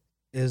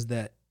is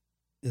that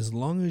as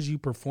long as you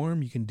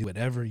perform, you can do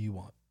whatever you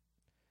want.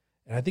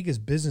 And I think as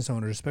business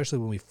owners, especially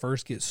when we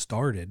first get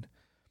started,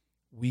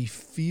 we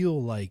feel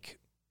like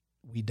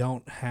we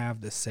don't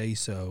have the say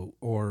so,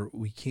 or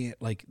we can't,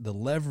 like, the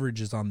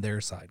leverage is on their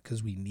side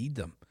because we need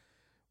them.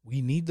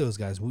 We need those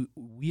guys.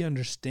 We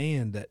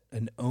understand that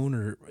an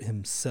owner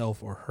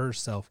himself or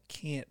herself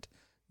can't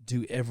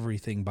do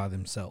everything by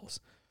themselves.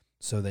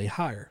 So they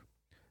hire.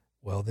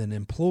 Well, then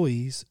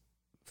employees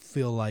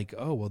feel like,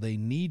 oh, well, they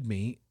need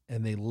me,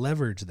 and they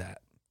leverage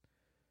that.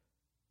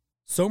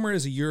 Sommer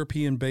is a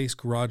European-based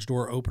garage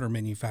door opener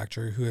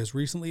manufacturer who has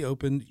recently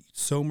opened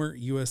Sommer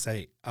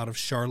USA out of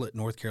Charlotte,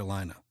 North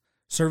Carolina.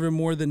 Serving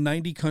more than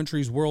 90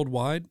 countries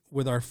worldwide,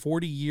 with our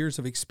 40 years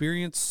of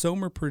experience,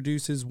 Sommer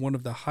produces one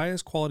of the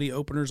highest quality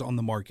openers on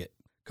the market.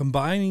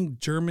 Combining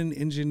German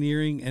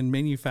engineering and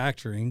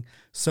manufacturing,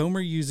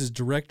 Somer uses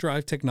direct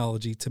drive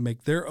technology to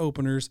make their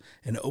openers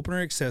and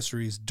opener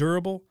accessories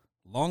durable,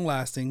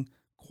 long-lasting,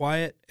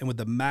 quiet, and with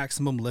the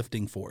maximum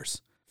lifting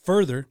force.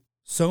 Further,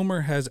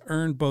 Somer has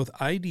earned both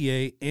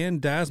IDA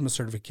and DASMA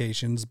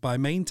certifications by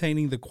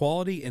maintaining the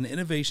quality and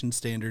innovation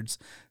standards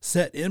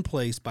set in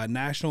place by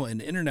national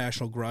and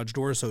international garage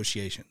door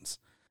associations.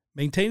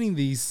 Maintaining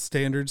these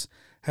standards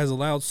has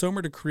allowed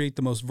Somer to create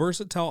the most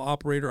versatile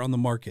operator on the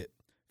market,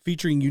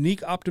 featuring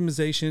unique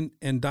optimization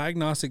and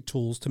diagnostic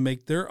tools to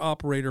make their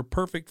operator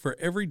perfect for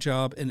every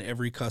job and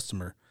every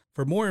customer.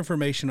 For more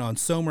information on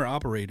Somer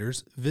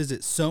operators,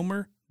 visit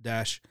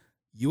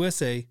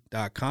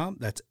somer-usa.com.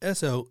 That's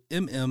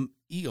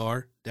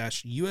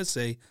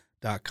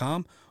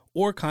SOMMER-USA.com,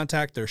 or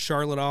contact their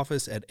Charlotte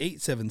office at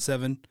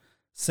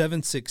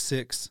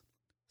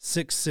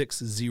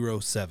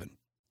 877-766-6607.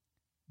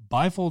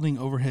 Bifolding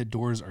overhead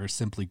doors are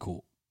simply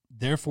cool.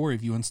 Therefore,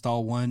 if you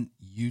install one,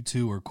 you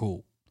too are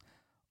cool.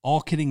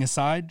 All kidding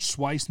aside,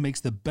 Schweiss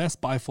makes the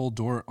best bifold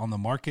door on the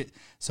market,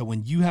 so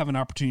when you have an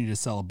opportunity to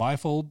sell a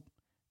bifold,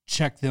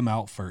 check them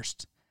out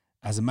first.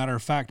 As a matter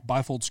of fact,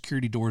 bifold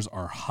security doors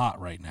are hot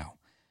right now.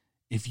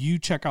 If you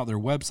check out their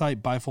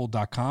website,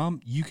 bifold.com,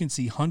 you can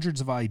see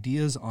hundreds of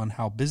ideas on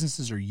how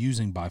businesses are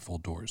using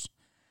bifold doors.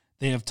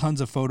 They have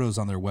tons of photos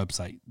on their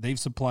website. They've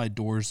supplied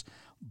doors,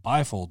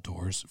 bifold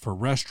doors, for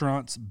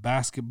restaurants,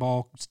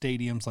 basketball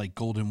stadiums like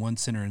Golden One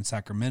Center in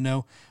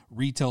Sacramento,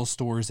 retail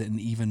stores, and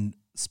even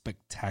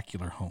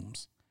spectacular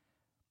homes.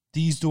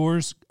 These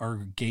doors are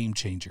a game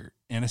changer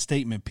and a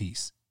statement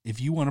piece. If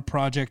you want a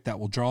project that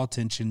will draw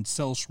attention,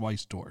 sell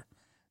Schweiss door.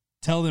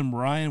 Tell them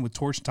Ryan with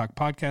Torch and Talk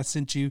Podcast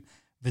sent you.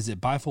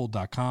 Visit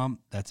bifold.com.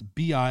 That's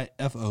bifold.com.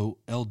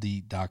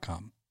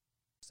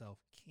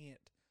 Can't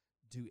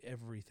do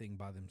everything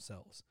by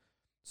themselves,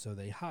 so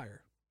they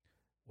hire.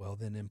 Well,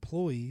 then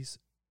employees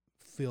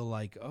feel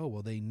like, oh,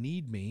 well, they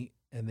need me,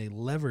 and they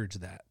leverage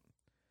that.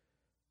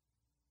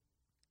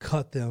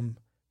 Cut them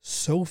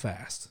so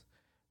fast.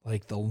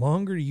 Like, the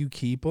longer you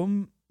keep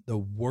them, the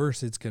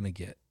worse it's going to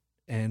get.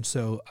 And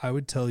so I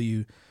would tell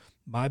you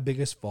my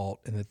biggest fault,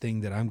 and the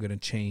thing that I'm going to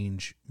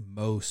change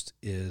most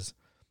is,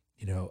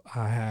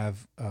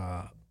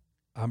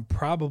 I'm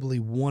probably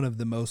one of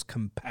the most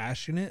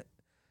compassionate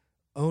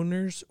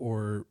owners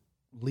or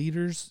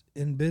leaders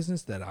in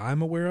business that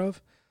I'm aware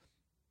of.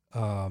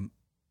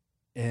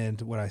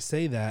 And when I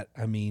say that,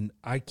 I mean,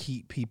 I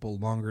keep people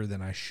longer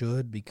than I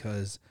should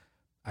because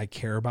I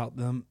care about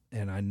them,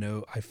 and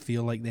I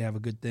feel like they have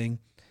a good thing,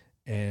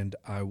 and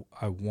I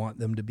want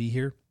them to be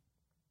here,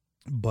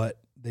 but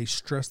they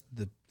stress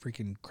the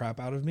freaking crap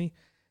out of me,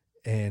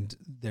 and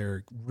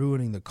they're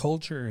ruining the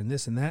culture and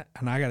this and that.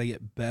 And I got to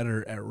get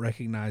better at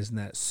recognizing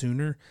that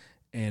sooner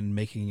and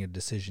making a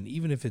decision,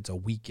 even if it's a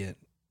weekend,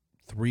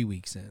 3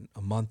 weeks in,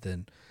 a month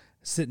in,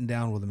 sitting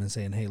down with them and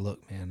saying, hey,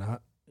 look, man,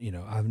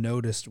 I've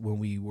noticed when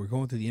we were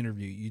going through the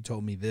interview, you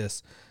told me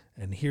this,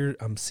 and here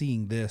I'm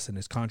seeing this, and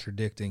it's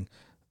contradicting.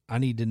 I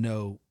need to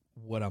know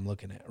what I'm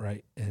looking at,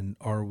 right? And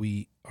are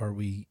we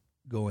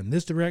going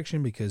this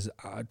direction? Because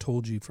I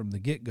told you from the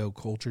get-go,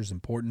 culture is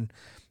important,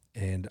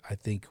 and I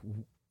think,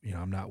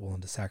 I'm not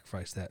willing to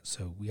sacrifice that.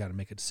 So we got to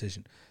make a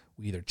decision.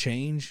 We either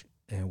change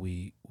and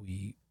we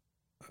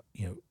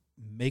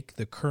make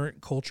the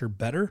current culture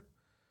better.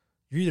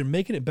 You're either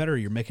making it better or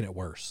you're making it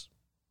worse.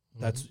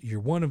 Mm-hmm. You're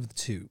one of the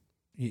two.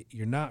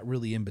 You're not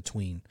really in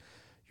between.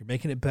 You're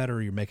making it better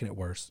or you're making it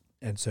worse.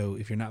 And so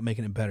if you're not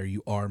making it better,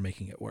 you are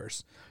making it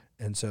worse.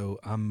 And so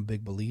I'm a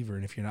big believer,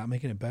 and if you're not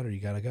making it better, you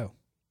got to go.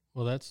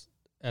 Well, that's,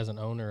 as an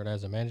owner and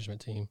as a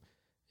management team,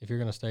 if you're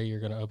going to stay,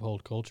 you're going to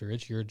uphold culture.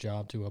 It's your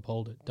job to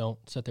uphold it. Don't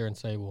sit there and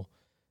say, well,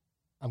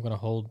 I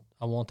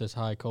want this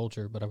high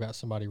culture, but I've got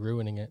somebody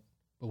ruining it.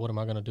 But what am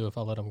I going to do if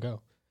I let them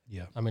go?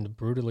 Yeah. I mean,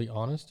 brutally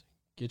honest,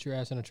 get your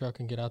ass in a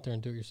truck and get out there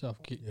and do it yourself.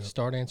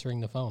 Start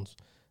answering the phones.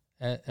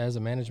 As a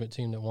management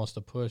team that wants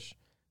to push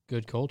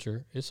good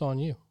culture, it's on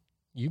you.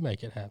 You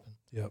make it happen.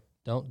 Yep.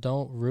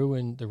 Don't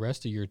ruin the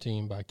rest of your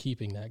team by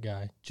keeping that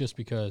guy just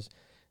because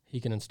he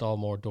can install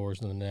more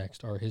doors than the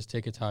next, or his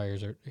ticket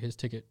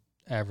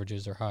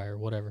averages are higher,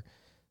 whatever.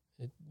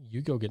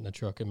 You go get in the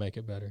truck and make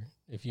it better.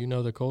 If you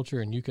know the culture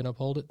and you can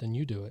uphold it, then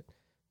you do it.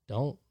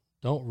 Don't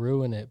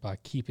ruin it by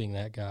keeping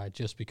that guy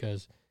just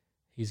because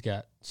he's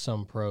got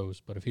some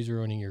pros. But if he's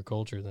ruining your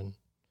culture, then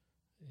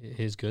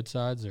his good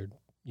sides are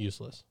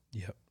useless.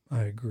 Yep,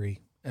 I agree.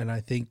 And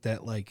I think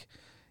that,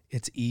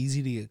 it's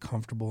easy to get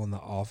comfortable in the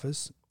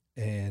office,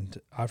 and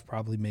I've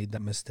probably made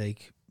that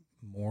mistake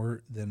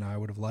more than I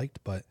would have liked,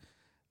 but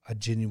I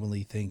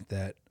genuinely think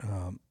that,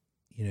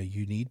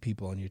 you need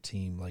people on your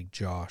team like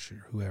Josh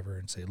or whoever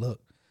and say,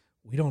 look,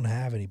 we don't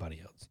have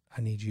anybody else.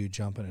 I need you to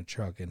jump in a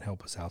truck and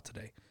help us out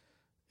today.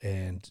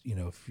 And,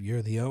 if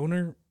you're the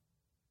owner,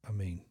 I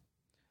mean,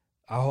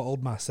 I'll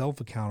hold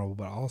myself accountable,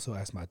 but I also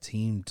ask my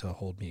team to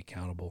hold me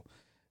accountable.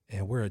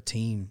 And we're a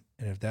team,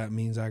 and if that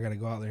means I got to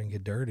go out there and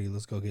get dirty,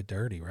 let's go get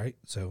dirty, right?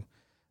 So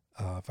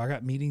if I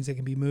got meetings that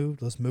can be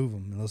moved, let's move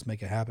them and let's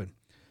make it happen.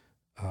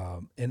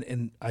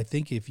 And I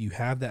think if you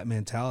have that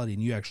mentality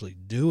and you actually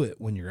do it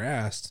when you're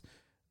asked,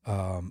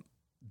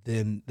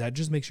 then that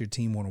just makes your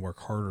team want to work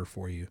harder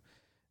for you.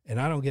 And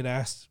I don't get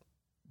asked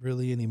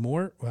really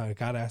anymore. Well, I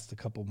got asked a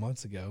couple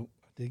months ago.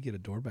 I did get a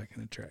door back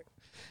in the track.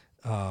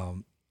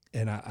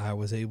 And I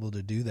was able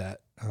to do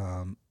that.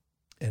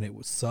 And it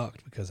was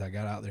sucked because I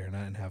got out there and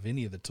I didn't have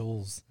any of the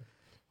tools.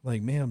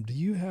 Like, ma'am, do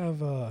you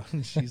have,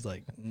 and she's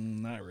like,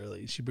 not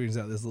really. She brings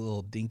out this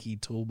little dinky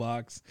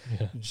toolbox.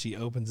 Yeah. And she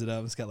opens it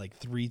up. It's got like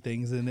 3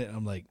 things in it. And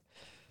I'm like,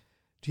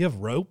 do you have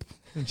rope?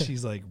 And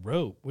she's like,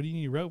 rope? What do you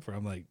need rope for?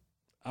 I'm like,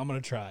 I'm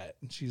going to try it.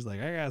 And she's like,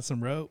 I got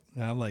some rope.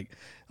 And I'm like,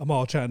 I'm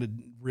all trying to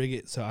rig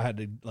it. So I had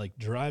to like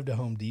drive to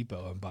Home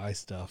Depot and buy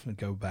stuff and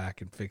go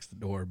back and fix the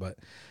door. But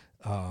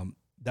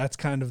that's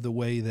kind of the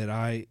way that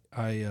I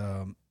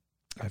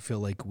feel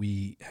like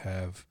we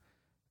have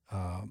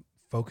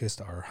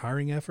focused our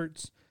hiring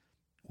efforts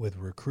with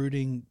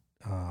recruiting.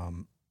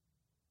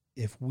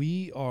 If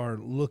we are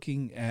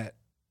looking at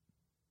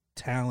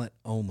talent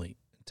only,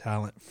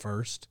 talent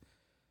first,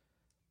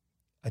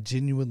 I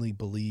genuinely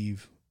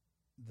believe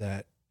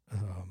that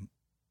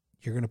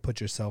you're going to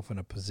put yourself in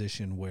a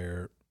position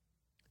where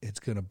it's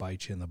going to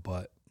bite you in the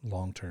butt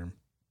long term.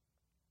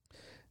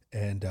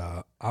 And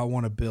I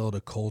want to build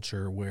a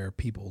culture where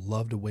people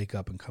love to wake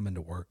up and come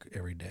into work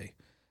every day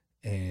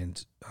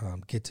and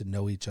get to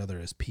know each other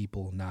as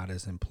people, not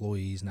as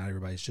employees. Not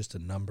everybody's just a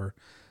number.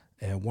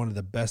 And one of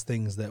the best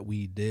things that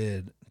we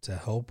did to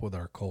help with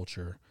our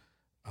culture,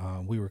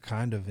 we were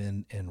kind of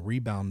in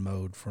rebound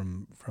mode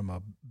from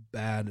a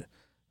bad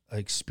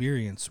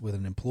experience with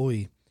an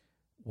employee,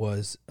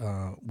 was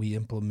we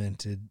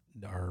implemented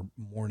our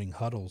morning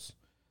huddles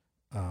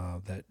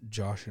that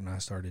Josh and I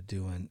started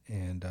doing,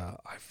 and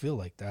I feel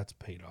like that's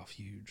paid off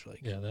huge. Like,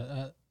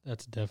 yeah,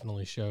 that's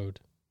definitely showed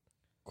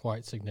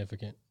quite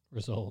significant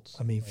results.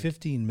 I mean,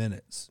 15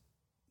 minutes,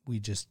 we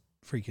just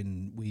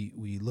freaking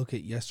we look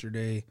at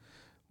yesterday,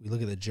 we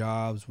look at the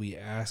jobs, we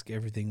ask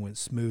everything went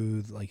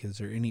smooth. Like, is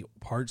there any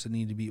parts that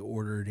need to be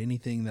ordered?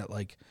 Anything that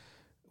like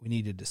we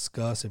need to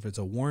discuss? If it's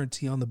a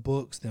warranty on the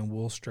books, then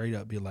we'll straight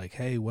up be like,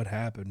 hey, what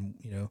happened?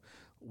 You know,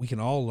 we can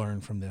all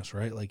learn from this,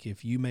 right? Like,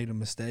 if you made a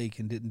mistake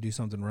and didn't do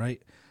something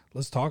right,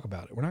 let's talk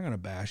about it. We're not going to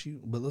bash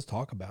you, but let's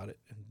talk about it.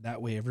 And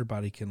that way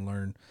everybody can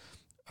learn.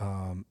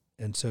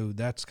 And so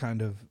that's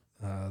kind of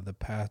the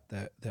path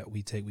that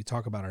we take. We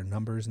talk about our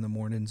numbers in the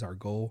mornings, our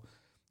goal,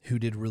 who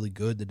did really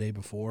good the day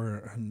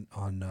before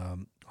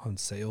on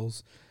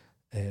sales,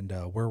 and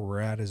where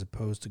we're at as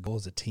opposed to goal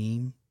as a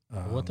team.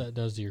 What that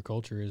does to your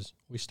culture is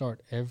we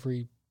start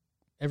everybody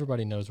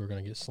knows we're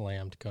going to get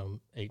slammed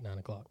come 8, 9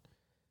 o'clock.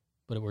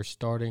 But we're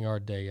starting our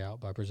day out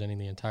by presenting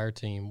the entire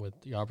team with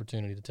the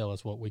opportunity to tell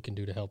us what we can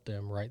do to help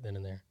them right then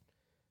and there.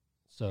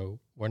 So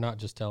we're not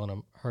just telling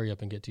them, hurry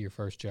up and get to your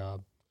first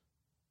job.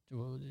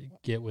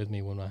 Get with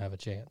me when I have a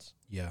chance.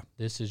 Yeah.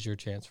 This is your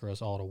chance for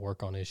us all to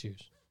work on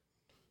issues.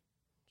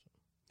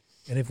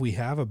 And if we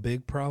have a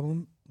big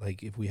problem,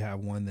 like if we have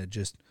one that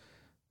just,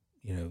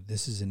 you know,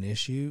 this is an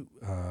issue,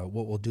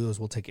 what we'll do is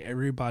we'll take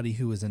everybody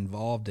who is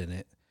involved in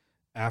it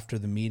after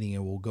the meeting,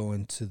 and we'll go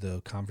into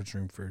the conference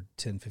room for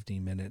 10,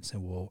 15 minutes,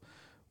 and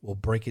we'll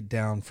break it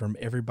down from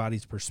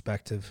everybody's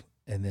perspective.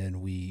 And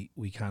then we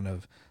kind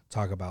of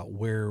talk about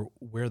where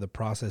the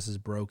process is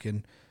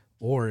broken,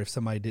 or if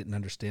somebody didn't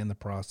understand the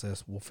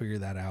process, we'll figure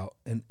that out.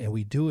 And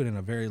we do it in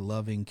a very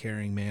loving,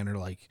 caring manner.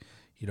 Like,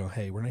 you know,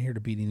 hey, we're not here to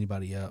beat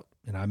anybody up.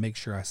 And I make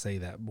sure I say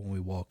that when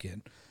we walk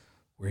in.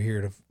 We're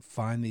here to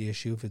find the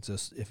issue.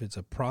 If it's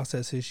a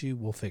process issue,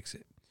 we'll fix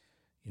it.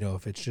 You know,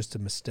 if it's just a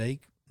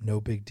mistake, no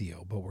big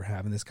deal. But we're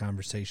having this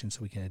conversation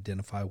so we can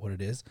identify what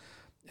it is,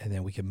 and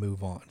then we can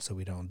move on so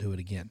we don't do it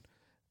again.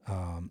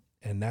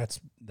 And that's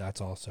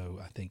also,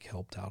 I think,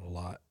 helped out a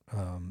lot.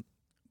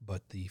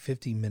 But the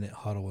 15-minute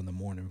huddle in the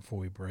morning before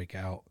we break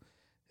out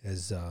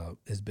has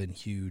been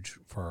huge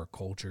for our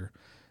culture.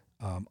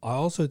 I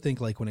also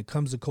think, like, when it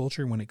comes to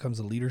culture, when it comes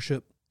to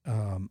leadership,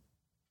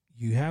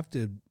 you have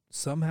to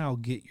somehow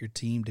get your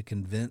team to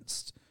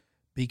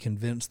be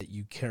convinced that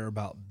you care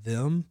about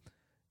them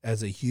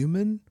as a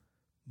human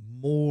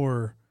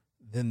more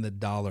than the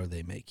dollar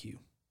they make you.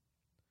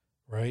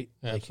 Right?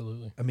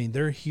 Absolutely. Like, I mean,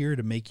 they're here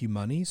to make you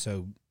money,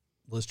 so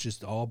let's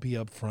just all be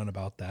upfront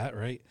about that,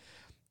 right?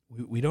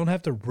 We don't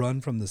have to run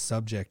from the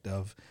subject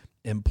of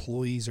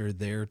employees are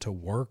there to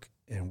work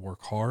and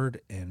work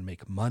hard and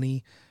make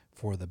money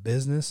for the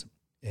business,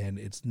 and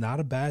it's not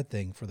a bad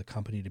thing for the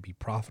company to be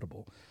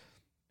profitable.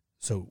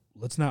 So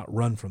let's not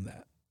run from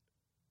that.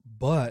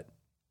 But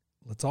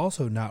let's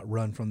also not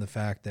run from the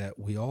fact that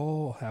we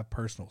all have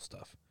personal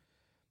stuff,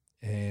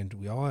 and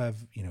we all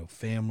have, you know,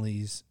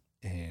 families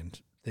and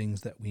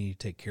things that we need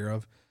to take care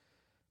of.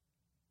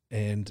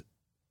 And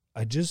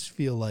I just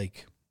feel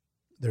like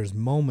there's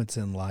moments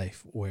in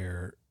life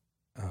where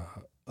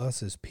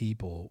us as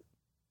people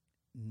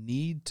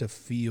need to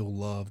feel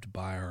loved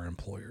by our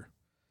employer.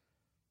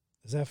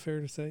 Is that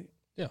fair to say?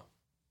 Yeah.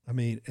 I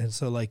mean, and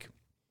so, like,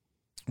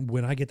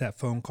 when I get that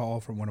phone call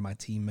from one of my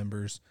team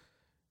members,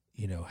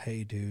 you know,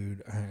 hey,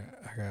 dude,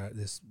 I got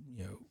this,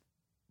 you know,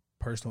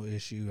 personal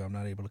issue. I'm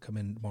not able to come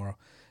in tomorrow.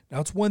 Now,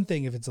 it's one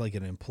thing if it's like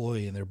an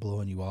employee and they're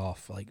blowing you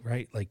off, like,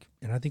 right? Like,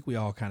 and I think we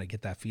all kind of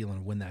get that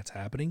feeling when that's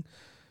happening.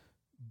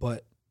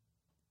 But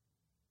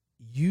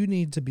you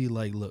need to be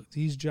like, look,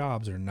 these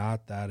jobs are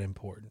not that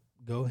important.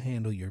 Go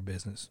handle your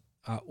business.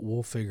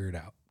 We'll figure it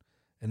out.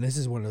 And this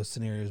is one of those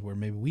scenarios where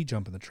maybe we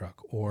jump in the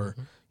truck or,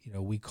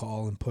 we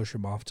call and push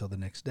them off till the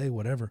next day,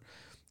 whatever.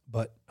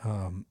 But,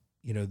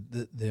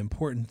 the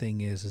important thing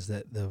is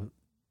that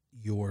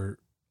your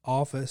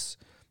office,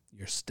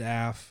 your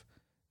staff,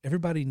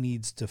 everybody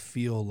needs to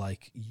feel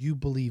like you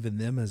believe in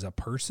them as a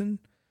person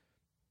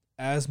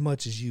as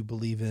much as you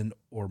believe in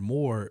or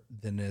more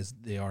than as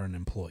they are an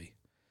employee.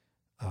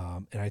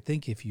 And I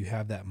think if you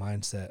have that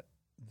mindset,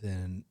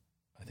 then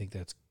I think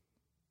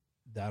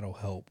that'll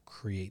help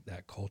create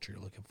that culture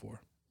you're looking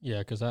for. Yeah,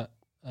 because I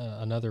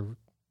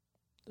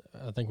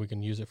think we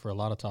can use it for a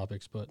lot of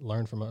topics, but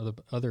learn from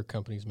other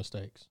companies'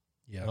 mistakes.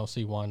 Yeah. I don't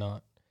see why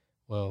not.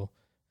 Well,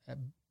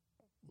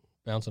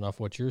 bouncing off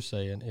what you're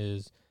saying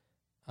is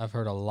I've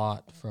heard a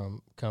lot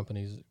from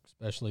companies,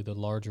 especially the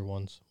larger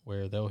ones,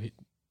 where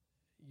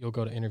you'll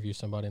go to interview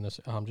somebody and they'll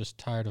say, I'm just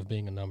tired of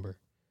being a number.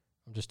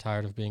 I'm just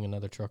tired of being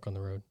another truck on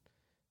the road.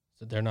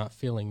 So they're not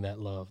feeling that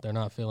love. They're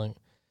not feeling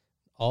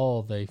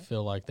all they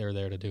feel like they're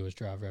there to do is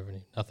drive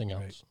revenue, nothing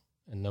else. Right.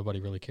 And nobody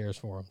really cares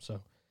for them.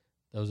 So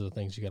those are the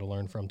things you got to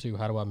learn from too.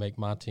 How do I make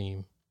my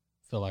team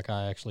feel like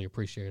I actually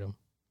appreciate them?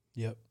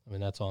 Yep. I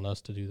mean, that's on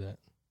us to do that.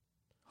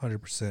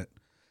 100%.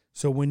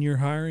 So when you're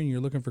hiring,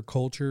 you're looking for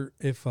culture.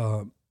 If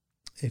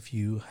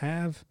you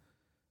have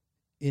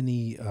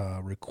any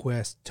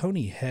requests,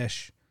 Tony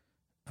Hesh,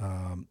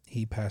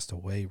 he passed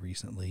away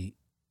recently,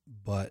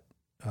 but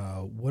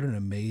what an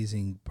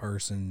amazing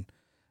person.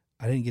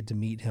 I didn't get to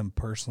meet him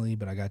personally,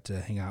 but I got to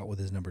hang out with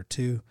his number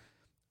 2.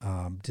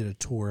 Did a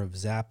tour of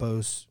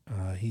Zappos.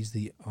 He's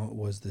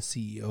was the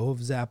CEO of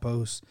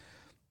Zappos,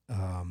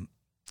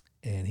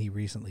 and he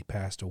recently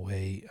passed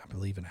away, I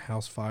believe, in a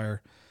house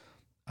fire.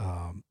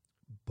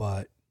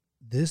 But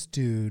this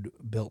dude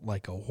built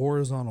like a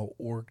horizontal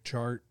org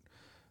chart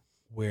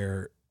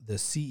where the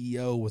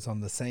CEO was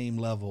on the same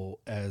level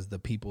as the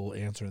people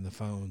answering the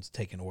phones,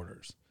 taking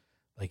orders.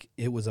 Like,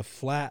 it was a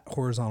flat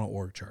horizontal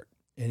org chart.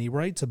 And he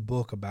writes a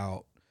book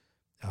about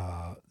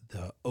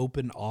the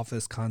open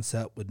office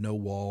concept with no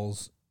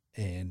walls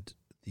and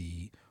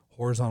the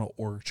horizontal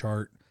org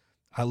chart.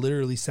 I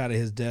literally sat at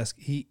his desk.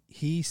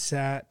 He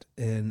sat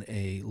in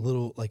a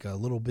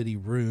little bitty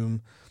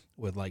room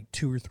with like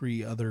 2 or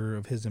 3 other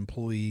of his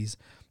employees.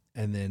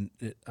 And then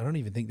I don't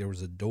even think there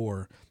was a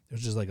door. It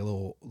was just like a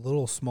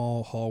little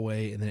small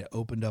hallway. And then it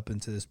opened up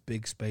into this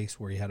big space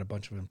where he had a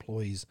bunch of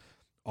employees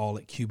all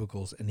at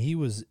cubicles. And he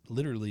was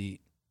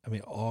literally,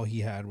 all he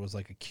had was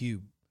like a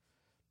cube.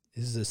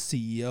 This is a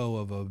CEO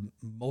of a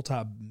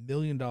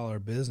multi-million-dollar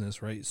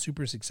business, right?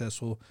 Super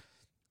successful.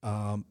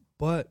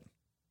 But,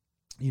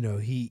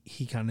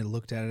 he kind of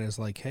looked at it as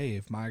like, hey,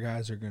 if my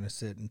guys are going to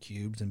sit in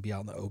cubes and be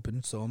out in the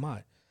open, so am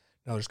I.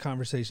 Now, there's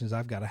conversations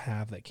I've got to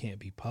have that can't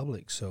be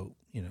public. So,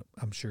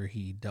 I'm sure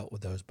he dealt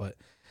with those. But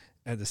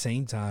at the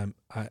same time,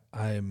 I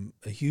am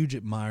a huge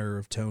admirer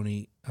of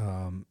Tony.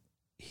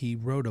 He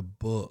wrote a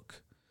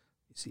book.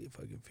 Let's see if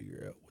I can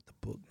figure out what the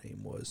book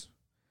name was.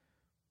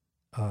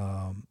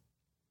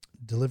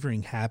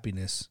 Delivering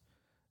Happiness.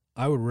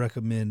 I would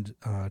recommend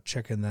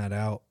checking that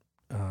out.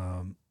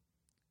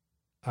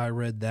 I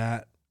read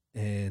that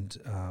and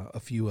a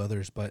few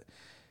others, but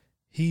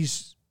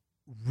he's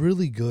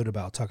really good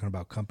about talking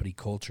about company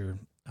culture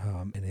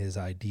and his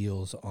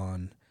ideals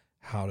on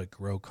how to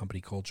grow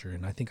company culture.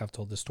 And I think I've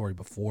told this story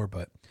before,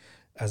 but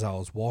as I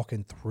was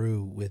walking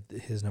through with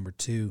his number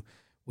 2,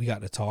 we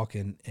got to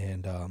talking,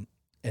 and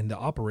the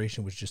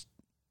operation was just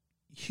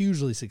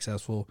hugely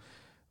successful.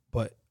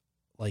 But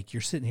like,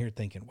 you're sitting here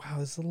thinking, wow,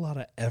 this is a lot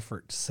of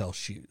effort to sell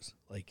shoes.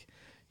 Like,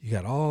 you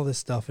got all this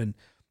stuff. And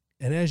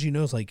as you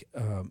know, it's like,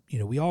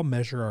 we all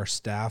measure our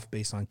staff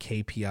based on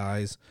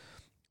KPIs.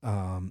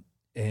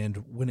 And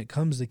when it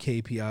comes to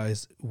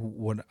KPIs,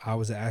 when I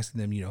was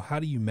asking them, how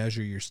do you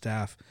measure your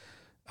staff?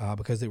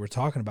 Because they were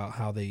talking about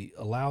how they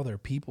allow their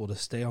people to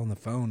stay on the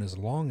phone as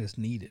long as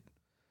needed.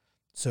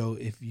 So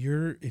if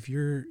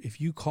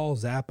you call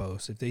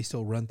Zappos, if they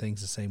still run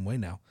things the same way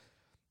now,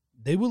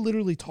 they will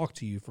literally talk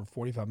to you for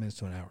 45 minutes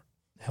to an hour,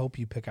 help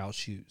you pick out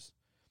shoes.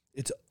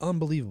 It's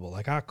unbelievable.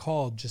 Like, I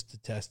called just to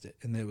test it,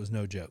 and it was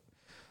no joke.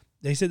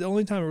 They said the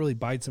only time it really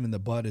bites them in the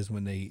butt is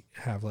when they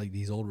have like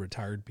these old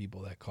retired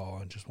people that call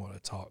and just want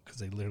to talk, because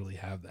they literally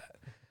have that.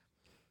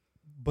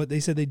 But they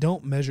said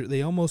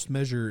they almost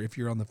measure if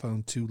you're on the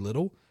phone too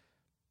little.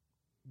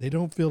 They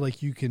don't feel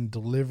like you can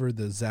deliver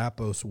the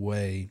Zappos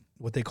way,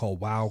 what they call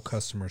wow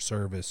customer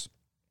service,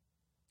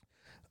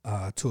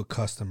 to a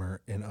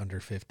customer in under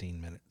 15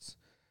 minutes.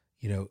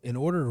 In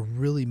order to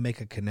really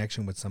make a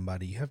connection with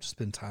somebody, you have to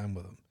spend time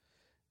with them,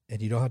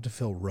 and you don't have to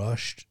feel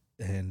rushed.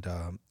 And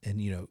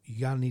you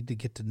gotta need to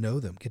get to know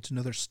them, get to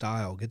know their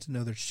style, get to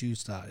know their shoe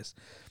size,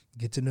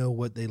 get to know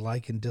what they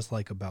like and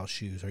dislike about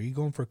shoes. Are you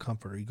going for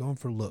comfort? Are you going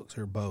for looks,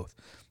 or both?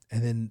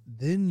 And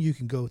then you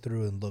can go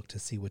through and look to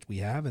see what we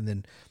have.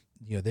 And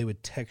they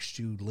would text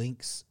you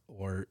links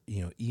or,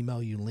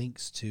 email you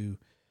links to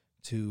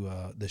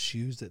the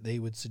shoes that they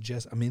would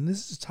suggest. I mean,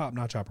 this is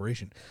top-notch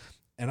operation.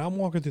 And I'm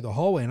walking through the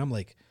hallway and I'm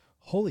like,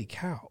 holy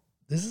cow,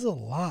 this is a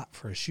lot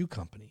for a shoe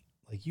company.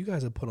 Like, you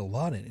guys have put a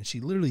lot in. And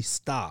she literally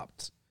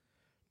stopped,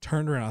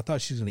 turned around. I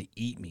thought she was going to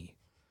eat me.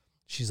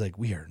 She's like,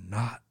 we are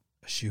not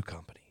a shoe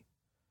company.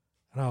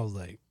 And I was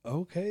like,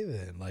 okay,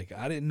 then. Like,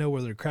 I didn't know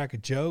whether to crack a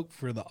joke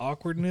for the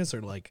awkwardness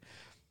or like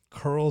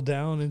curl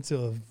down into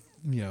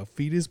a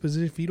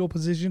fetal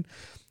position.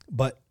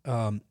 But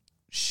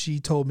she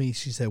told me,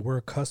 she said, we're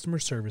a customer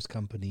service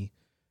company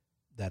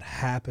that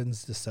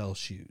happens to sell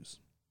shoes.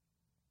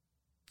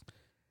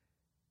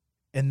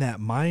 And that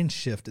mind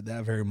shift at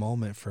that very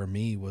moment for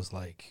me was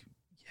like,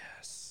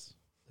 yes,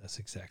 that's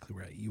exactly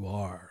right. You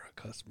are a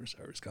customer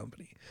service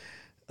company.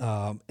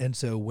 And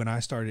so when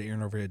I started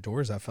Aaron Overhead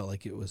Doors, I felt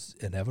like it was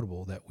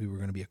inevitable that we were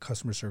going to be a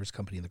customer service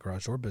company in the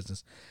garage door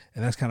business.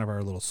 And that's kind of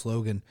our little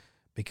slogan,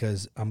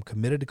 because I'm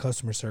committed to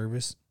customer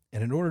service.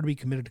 And in order to be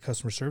committed to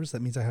customer service,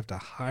 that means I have to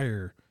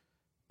hire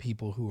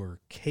people who are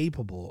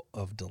capable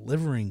of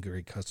delivering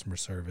great customer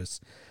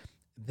service.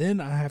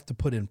 Then I have to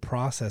put in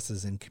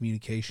processes and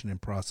communication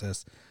and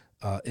process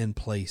in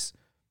place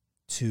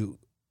to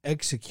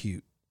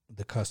execute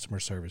the customer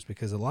service.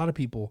 Because a lot of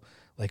people,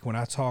 like when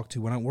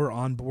we're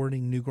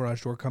onboarding new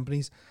garage door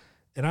companies,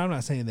 and I'm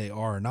not saying they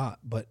are or not,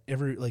 but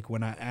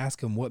when I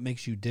ask them what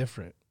makes you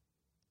different,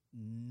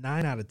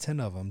 9 out of 10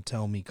 of them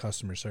tell me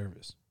customer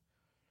service.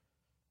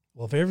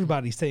 Well, if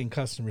everybody's saying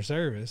customer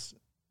service,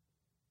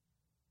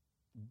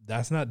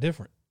 that's not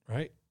different,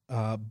 right?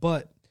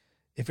 But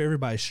if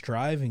everybody's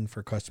striving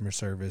for customer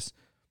service,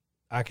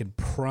 I can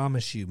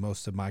promise you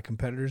most of my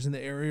competitors in the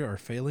area are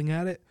failing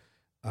at it.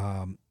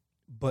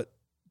 But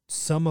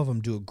some of them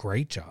do a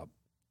great job.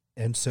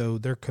 And so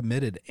they're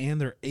committed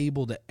and they're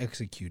able to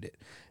execute it.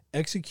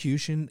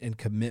 Execution and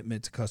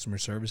commitment to customer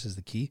service is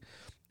the key.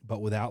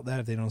 But without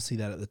that, if they don't see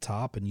that at the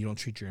top and you don't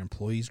treat your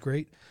employees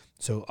great.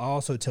 So I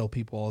also tell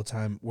people all the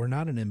time, we're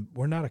not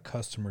a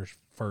customer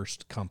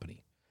first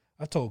company.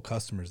 I've told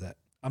customers that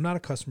I'm not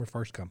a customer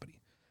first company.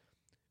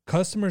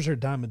 Customers are a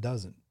dime a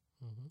dozen.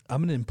 Mm-hmm.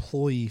 I'm an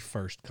employee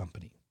first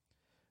company.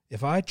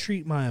 If I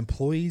treat my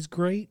employees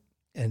great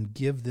and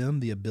give them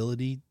the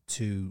ability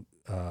to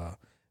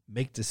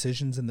make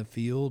decisions in the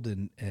field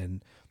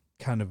and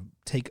kind of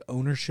take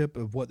ownership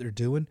of what they're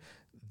doing,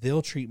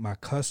 they'll treat my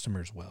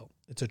customers well.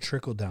 It's a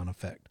trickle-down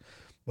effect.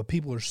 But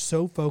people are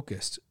so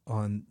focused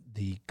on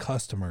the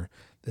customer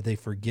that they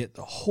forget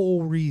the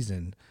whole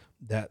reason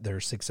that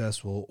they're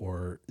successful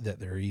or that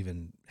they're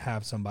even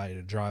have somebody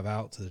to drive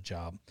out to the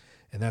job.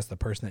 And that's the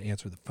person that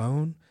answers the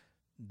phone.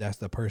 That's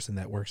the person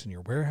that works in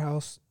your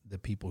warehouse, the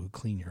people who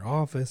clean your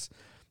office,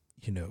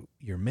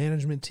 your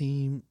management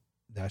team.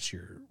 That's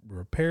your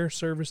repair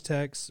service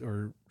techs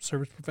or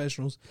service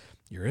professionals,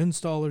 your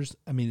installers.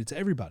 I mean, it's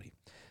everybody.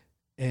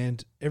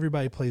 And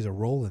everybody plays a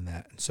role in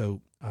that. And so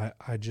I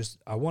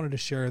wanted to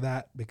share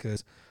that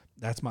because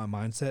that's my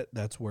mindset.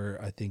 That's where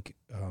I think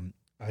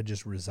I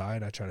just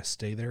reside. I try to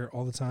stay there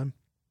all the time.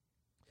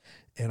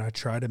 And I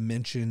try to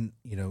mention,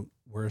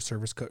 we're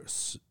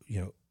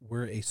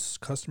a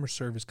customer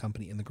service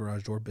company in the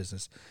garage door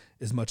business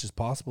as much as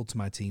possible to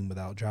my team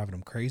without driving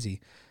them crazy.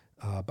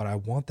 But I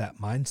want that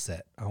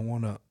mindset. I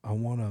want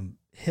to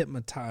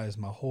hypnotize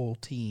my whole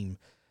team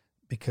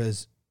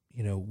because,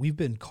 we've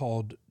been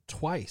called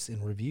twice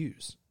in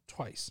reviews.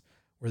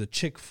 We're the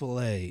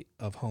Chick-fil-A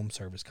of home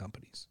service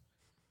companies.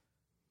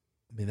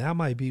 I mean, that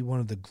might be one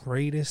of the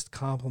greatest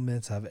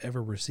compliments I've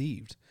ever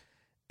received.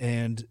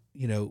 And,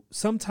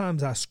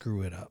 sometimes I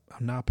screw it up.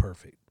 I'm not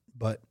perfect,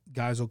 but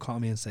guys will call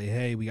me and say,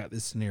 hey, we got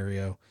this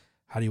scenario.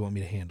 How do you want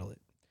me to handle it?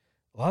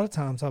 A lot of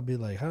times I'll be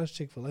like, how does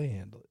Chick-fil-A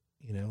handle it?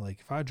 Like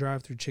if I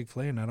drive through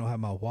Chick-fil-A and I don't have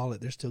my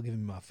wallet, they're still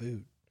giving me my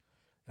food.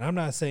 And I'm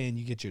not saying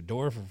you get your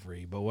door for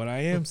free, but what I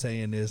am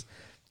saying is,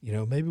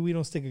 maybe we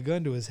don't stick a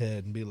gun to his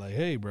head and be like,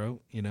 hey,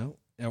 bro,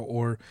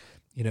 or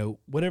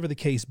whatever the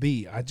case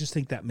be. I just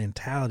think that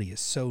mentality is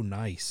so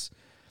nice.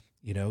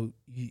 You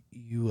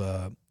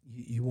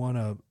want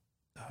a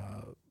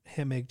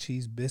ham, egg,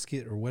 cheese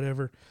biscuit or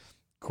whatever.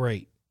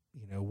 Great.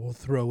 We'll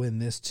throw in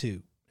this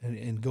too.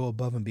 And go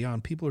above and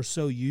beyond. People are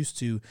so used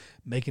to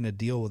making a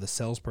deal with a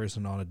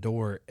salesperson on a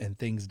door and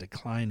things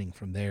declining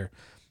from there.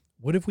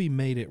 What if we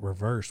made it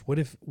reverse? What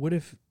if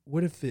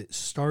it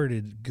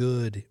started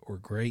good or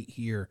great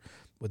here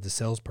with the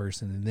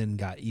salesperson and then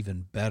got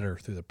even better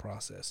through the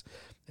process?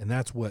 And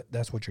that's what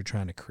you're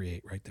trying to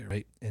create right there,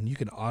 right? And you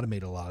can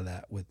automate a lot of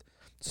that with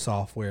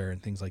software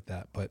and things like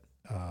that. But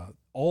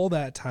all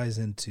that ties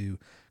into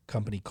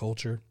company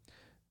culture,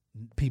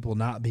 people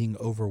not being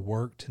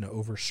overworked and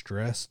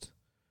overstressed.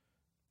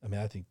 I mean,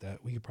 I think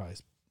that we could probably,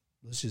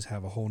 let's just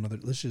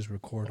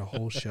record a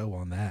whole show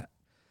on that.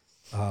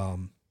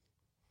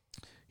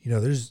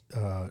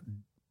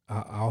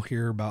 I'll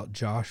hear about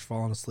Josh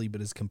falling asleep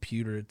at his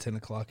computer at 10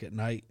 o'clock at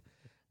night.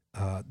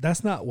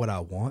 That's not what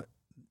I want.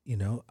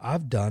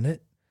 I've done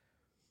it,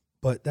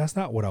 but that's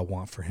not what I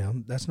want for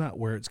him. That's not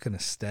where it's going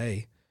to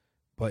stay.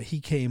 But he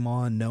came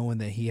on knowing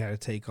that he had to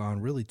take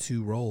on really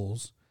two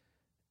roles,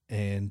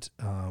 and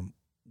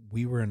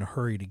we were in a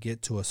hurry to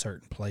get to a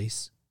certain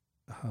place,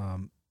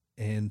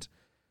 and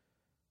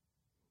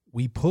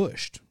we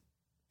pushed.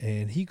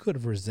 And he could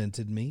have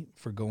resented me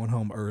for going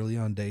home early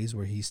on days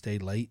where he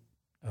stayed late.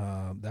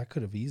 That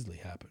could have easily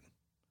happened.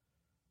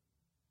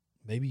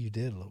 Maybe you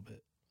did a little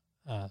bit.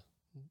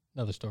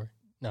 Another story.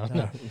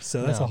 No.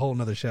 So that's a whole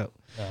nother show.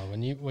 No,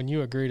 when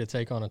you agree to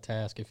take on a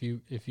task, if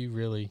you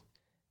really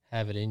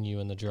have it in you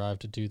and the drive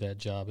to do that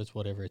job, it's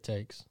whatever it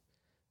takes.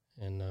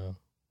 And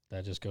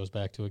that just goes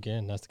back to,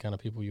 again, that's the kind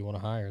of people you want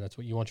to hire. That's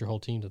what you want your whole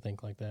team to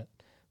think like that.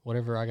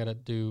 Whatever I got to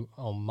do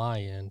on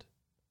my end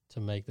to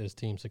make this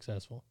team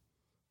successful.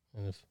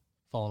 And if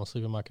falling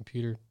asleep on my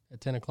computer at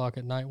 10 o'clock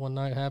at night one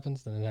night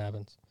happens, then it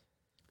happens.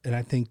 And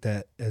I think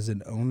that as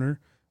an owner,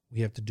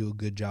 we have to do a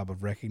good job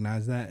of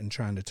recognizing that and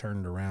trying to turn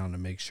it around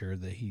and make sure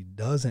that he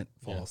doesn't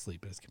fall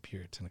asleep at his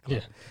computer at 10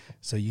 o'clock. Yeah.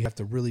 So you have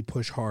to really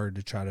push hard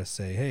to try to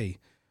say, hey,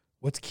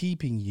 what's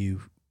keeping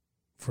you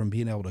from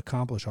being able to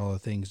accomplish all the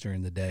things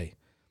during the day?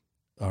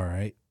 All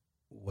right.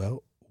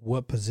 Well,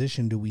 what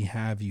position do we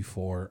have you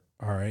for?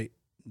 All right.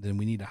 Then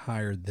we need to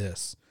hire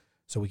this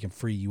so we can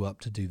free you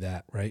up to do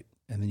that, right?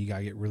 And then you got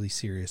to get really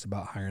serious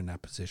about hiring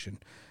that position.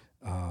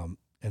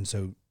 And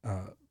so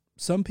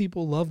some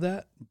people love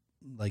that,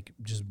 like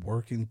just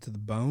working to the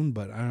bone,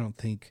 but I don't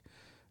think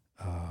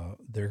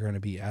they're going to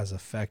be as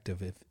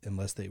effective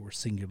unless they were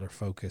singular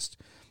focused.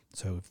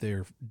 So if they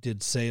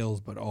did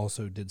sales but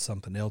also did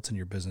something else in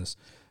your business,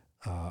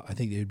 I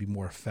think they would be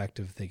more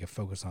effective if they could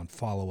focus on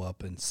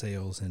follow-up and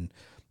sales. And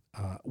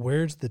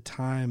where's the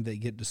time they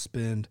get to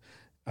spend?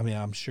 I mean,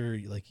 I'm sure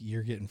like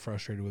you're getting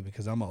frustrated with me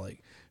because I'm all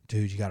like,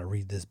 dude, you got to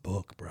read this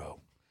book, bro.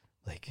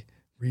 Like,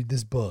 read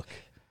this book.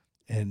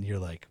 And you're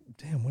like,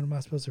 damn, when am I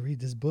supposed to read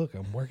this book?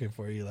 I'm working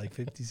for you like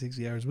 50,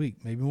 60 hours a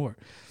week, maybe more.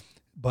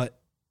 But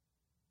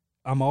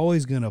I'm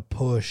always going to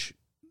push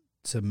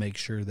to make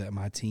sure that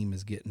my team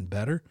is getting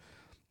better.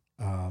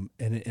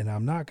 And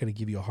I'm not going to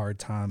give you a hard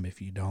time if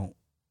you don't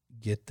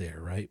get there,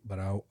 right? But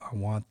I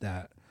want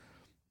that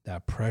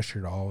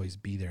pressure to always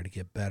be there to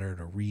get better,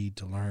 to read,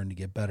 to learn, to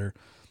get better.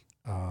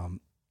 And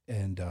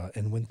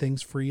when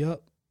things free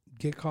up,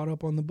 get caught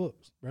up on the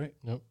books, right?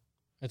 Nope.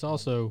 It's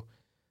also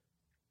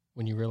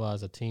when you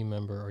realize a team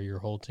member, or your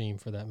whole team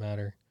for that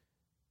matter,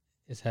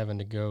 is having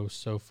to go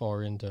so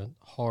far into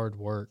hard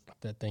work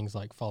that things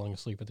like falling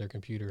asleep at their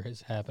computer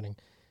is happening.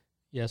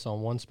 Yes,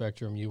 on one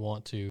spectrum, you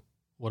want to,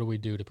 what do we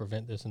do to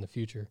prevent this in the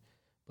future?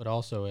 But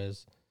also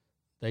as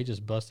they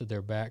just busted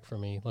their back for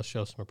me, let's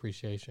show some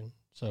appreciation.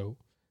 So,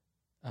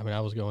 I mean,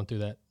 I was going through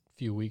that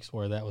few weeks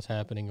where that was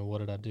happening, and what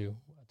did I do?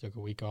 I took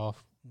a week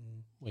off.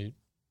 We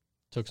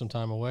took some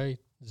time away,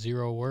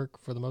 zero work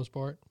for the most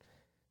part.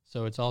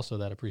 So it's also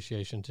that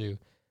appreciation too.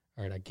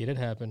 All right, I get it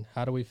happen.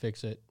 How do we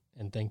fix it?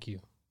 And thank you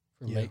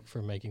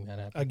for making that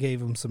happen. I gave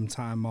him some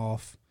time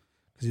off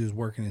because he was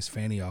working his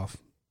fanny off,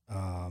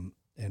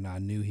 and I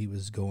knew he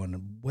was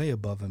going way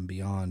above and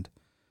beyond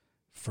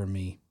for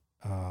me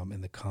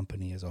and the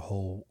company as a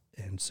whole.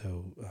 And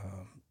so,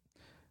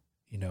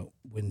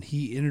 when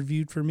he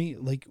interviewed for me,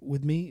 like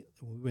with me,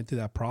 we went through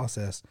that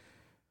process.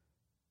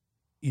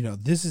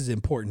 This is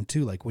important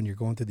too. Like when you're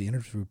going through the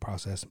interview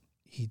process,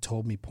 he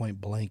told me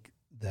point blank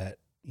that,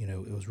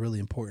 it was really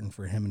important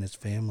for him and his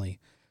family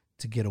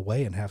to get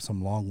away and have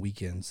some long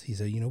weekends. He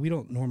said, we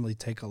don't normally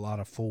take a lot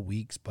of full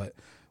weeks, but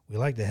we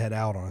like to head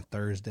out on a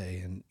Thursday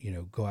and,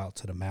 go out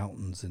to the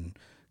mountains and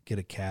get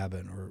a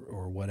cabin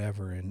or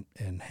whatever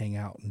and hang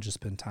out and just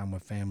spend time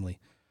with family.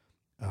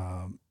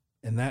 And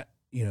that,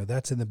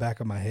 that's in the back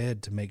of my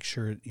head to make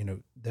sure,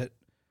 that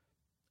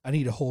I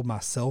need to hold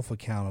myself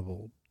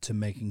accountable to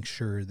making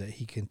sure that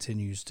he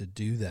continues to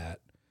do that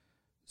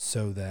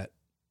so that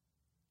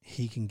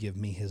he can give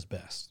me his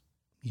best,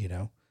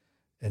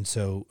 And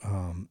so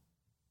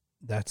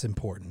that's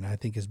important. I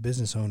think as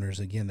business owners,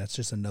 again, that's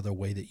just another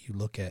way that you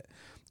look at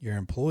your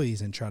employees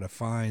and try to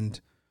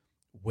find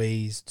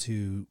ways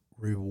to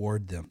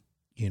reward them.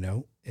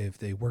 If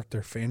they work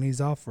their fannies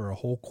off for a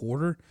whole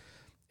quarter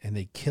and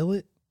they kill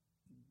it,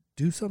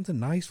 do something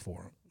nice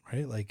for them,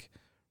 right? Like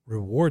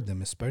reward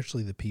them,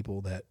 especially the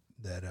people that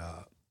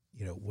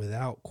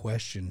without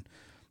question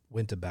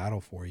went to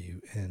battle for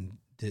you and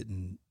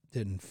didn't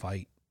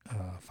fight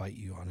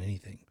you on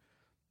anything.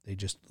 They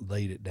just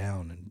laid it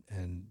down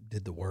and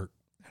did the work.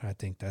 And I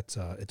think that's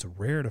it's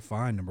rare to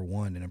find, number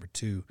one. And number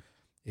two,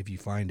 if you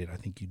find it, I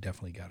think you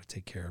definitely got to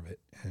take care of it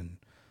and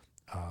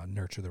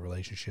nurture the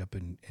relationship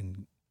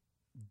and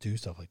do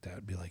stuff like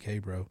that. Be like, hey,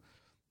 bro,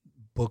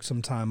 book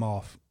some time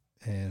off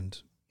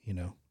and,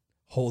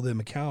 hold them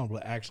accountable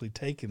to actually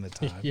taking the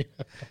time.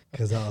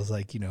 Because I was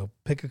like,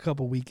 pick a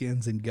couple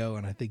weekends and go.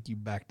 And I think you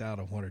backed out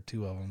of one or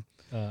two of them.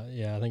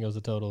 I think it was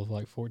a total of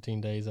like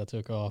 14 days I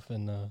took off,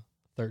 and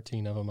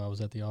 13 of them I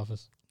was at the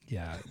office.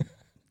 Yeah.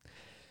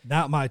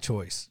 Not my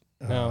choice.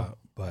 No.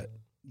 But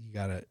you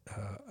got to,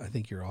 I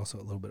think you're also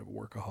a little bit of a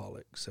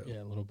workaholic. So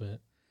yeah, a little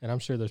bit. And I'm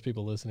sure there's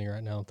people listening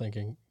right now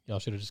thinking, y'all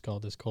should have just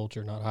called this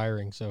culture, not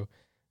hiring. So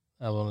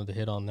I wanted to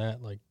hit on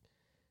that. Like,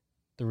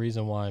 the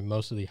reason why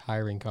most of the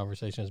hiring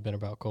conversation has been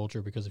about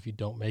culture, because if you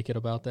don't make it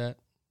about that,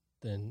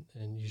 then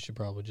you should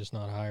probably just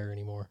not hire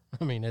anymore.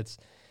 I mean, that's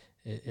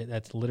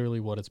literally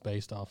what it's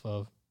based off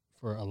of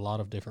for a lot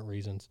of different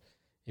reasons.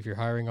 If you're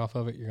hiring off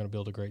of it, you're going to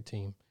build a great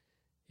team.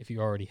 If you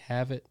already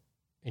have it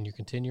and you're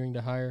continuing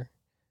to hire,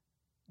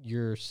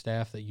 your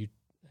staff that you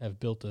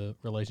have built a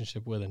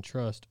relationship with and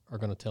trust are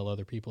going to tell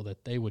other people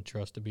that they would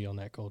trust to be on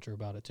that culture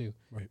about it too.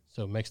 Right.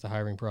 So it makes the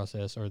hiring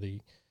process or the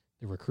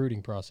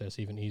recruiting process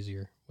even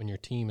easier when your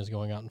team is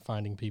going out and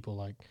finding people,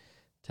 like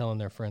telling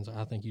their friends,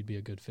 I think you'd be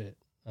a good fit.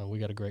 We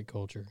got a great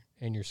culture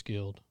and you're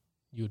skilled.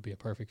 You would be a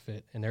perfect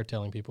fit. And they're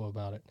telling people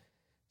about it.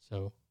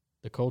 So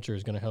the culture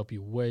is going to help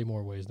you way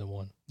more ways than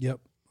one. Yep,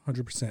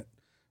 100%.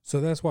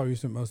 So that's why we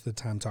spent most of the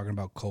time talking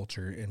about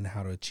culture and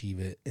how to achieve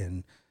it,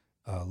 and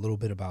a little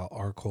bit about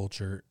our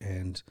culture.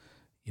 And,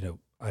 you know,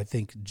 I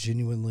think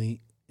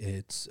genuinely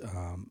it's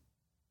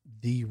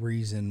the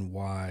reason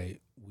why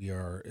we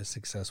are as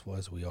successful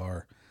as we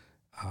are,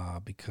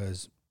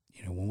 because,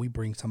 you know, when we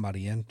bring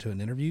somebody into an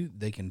interview,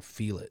 they can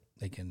feel it.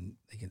 They can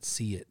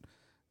see it.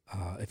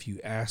 If you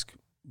ask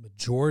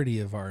majority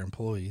of our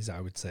employees, I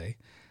would say,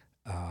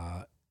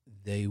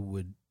 they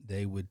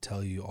would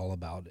tell you all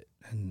about it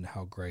and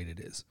how great it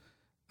is.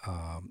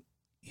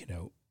 You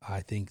know,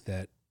 I think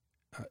that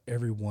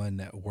everyone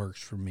that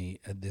works for me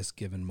at this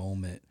given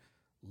moment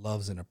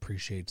loves and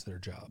appreciates their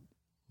job.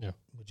 Yeah.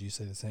 Would you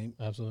say the same?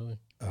 Absolutely.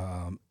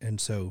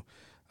 And so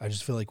I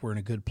just feel like we're in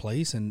a good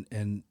place,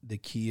 and the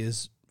key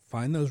is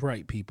find those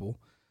right people.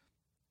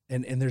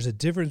 And there's a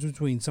difference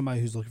between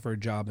somebody who's looking for a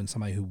job and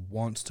somebody who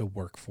wants to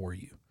work for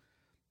you.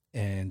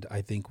 And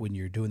I think when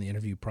you're doing the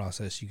interview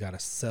process, you got to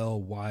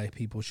sell why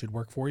people should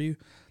work for you,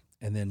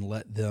 and then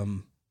let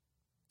them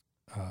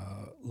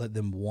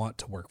want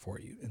to work for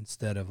you,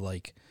 instead of,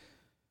 like,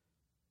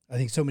 I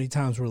think so many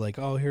times we're like,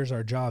 oh, here's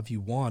our job. If you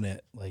want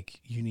it,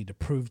 like, you need to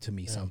prove to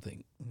me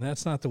something. And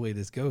that's not the way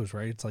this goes,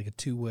 right? It's like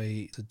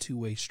it's a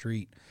two-way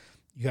street.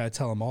 You got to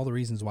tell them all the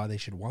reasons why they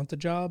should want the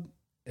job,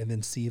 and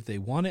then see if they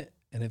want it.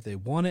 And if they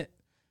want it,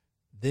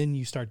 then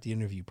you start the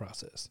interview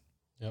process.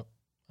 Yep.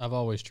 I've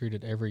always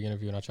treated every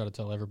interview, and I try to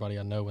tell everybody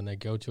I know when they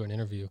go to an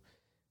interview,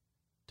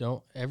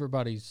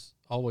 everybody's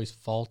always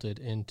defaulted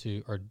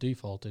into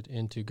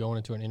going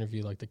into an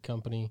interview like the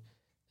company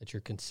that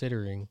you're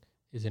considering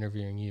is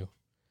interviewing you.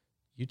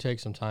 You take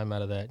some time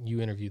out of that and you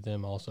interview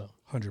them also.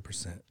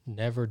 100%.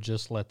 Never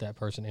just let that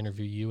person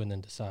interview you and then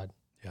decide.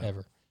 Yep.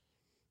 Ever.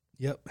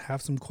 Yep.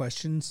 Have some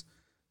questions.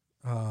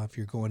 If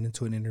you're going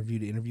into an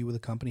interview with a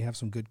company, have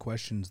some good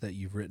questions that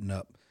you've written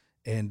up.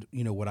 And,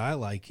 you know, what I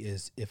like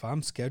is if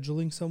I'm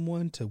scheduling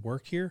someone to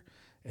work here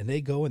and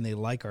they go and they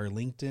like our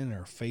LinkedIn,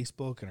 our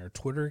Facebook, and our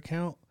Twitter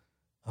account,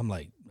 I'm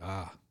like,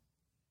 I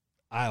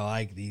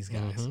like these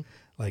guys. Mm-hmm.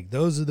 Like,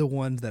 those are the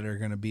ones that are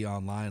going to be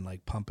online,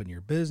 like pumping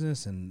your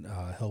business and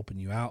helping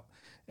you out.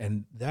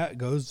 And that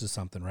goes to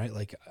something, right?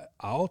 Like,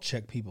 I'll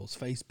check people's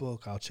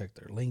Facebook. I'll check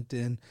their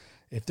LinkedIn.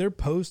 If they're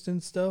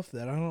posting stuff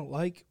that I don't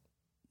like,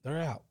 they're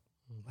out.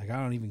 Like,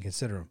 I don't even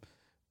consider them.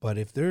 But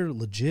if they're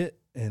legit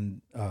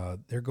and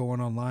they're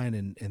going online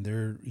and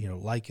they're, you know,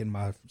 liking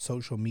my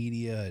social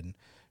media and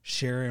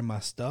sharing my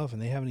stuff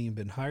and they haven't even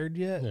been hired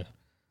yet,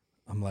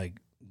 I'm like,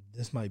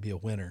 this might be a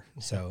winner.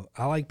 So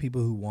I like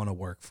people who want to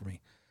work for me,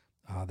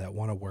 that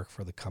want to work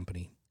for the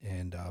company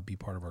and be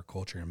part of our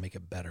culture and make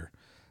it better.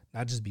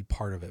 Not just be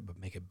part of it, but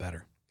make it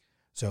better.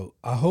 So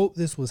I hope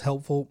this was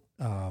helpful.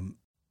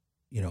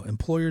 You know,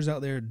 employers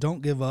out there,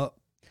 don't give up.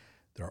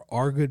 There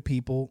are good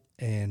people,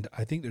 and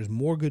I think there's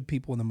more good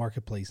people in the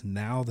marketplace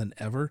now than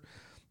ever.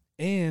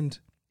 And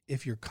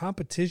if your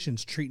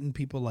competition's treating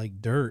people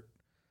like dirt,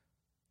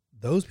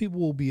 those people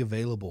will be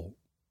available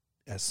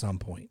at some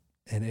point.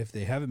 And if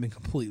they haven't been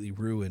completely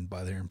ruined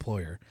by their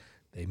employer,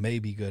 they may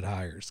be good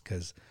hires,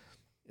 because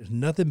there's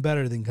nothing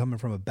better than coming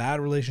from a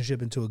bad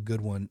relationship into a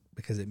good one,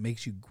 because it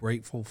makes you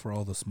grateful for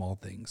all the small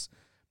things.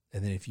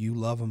 And then if you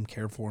love them,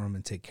 care for them,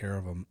 and take care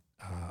of them,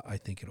 I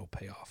think it'll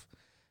pay off.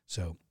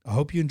 So I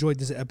hope you enjoyed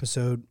this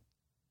episode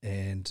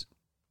and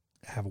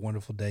have a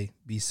wonderful day.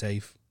 Be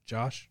safe.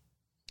 Josh?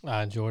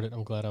 I enjoyed it.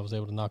 I'm glad I was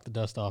able to knock the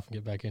dust off and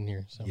get back in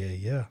here. So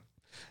Yeah.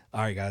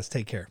 All right, guys.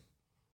 Take care.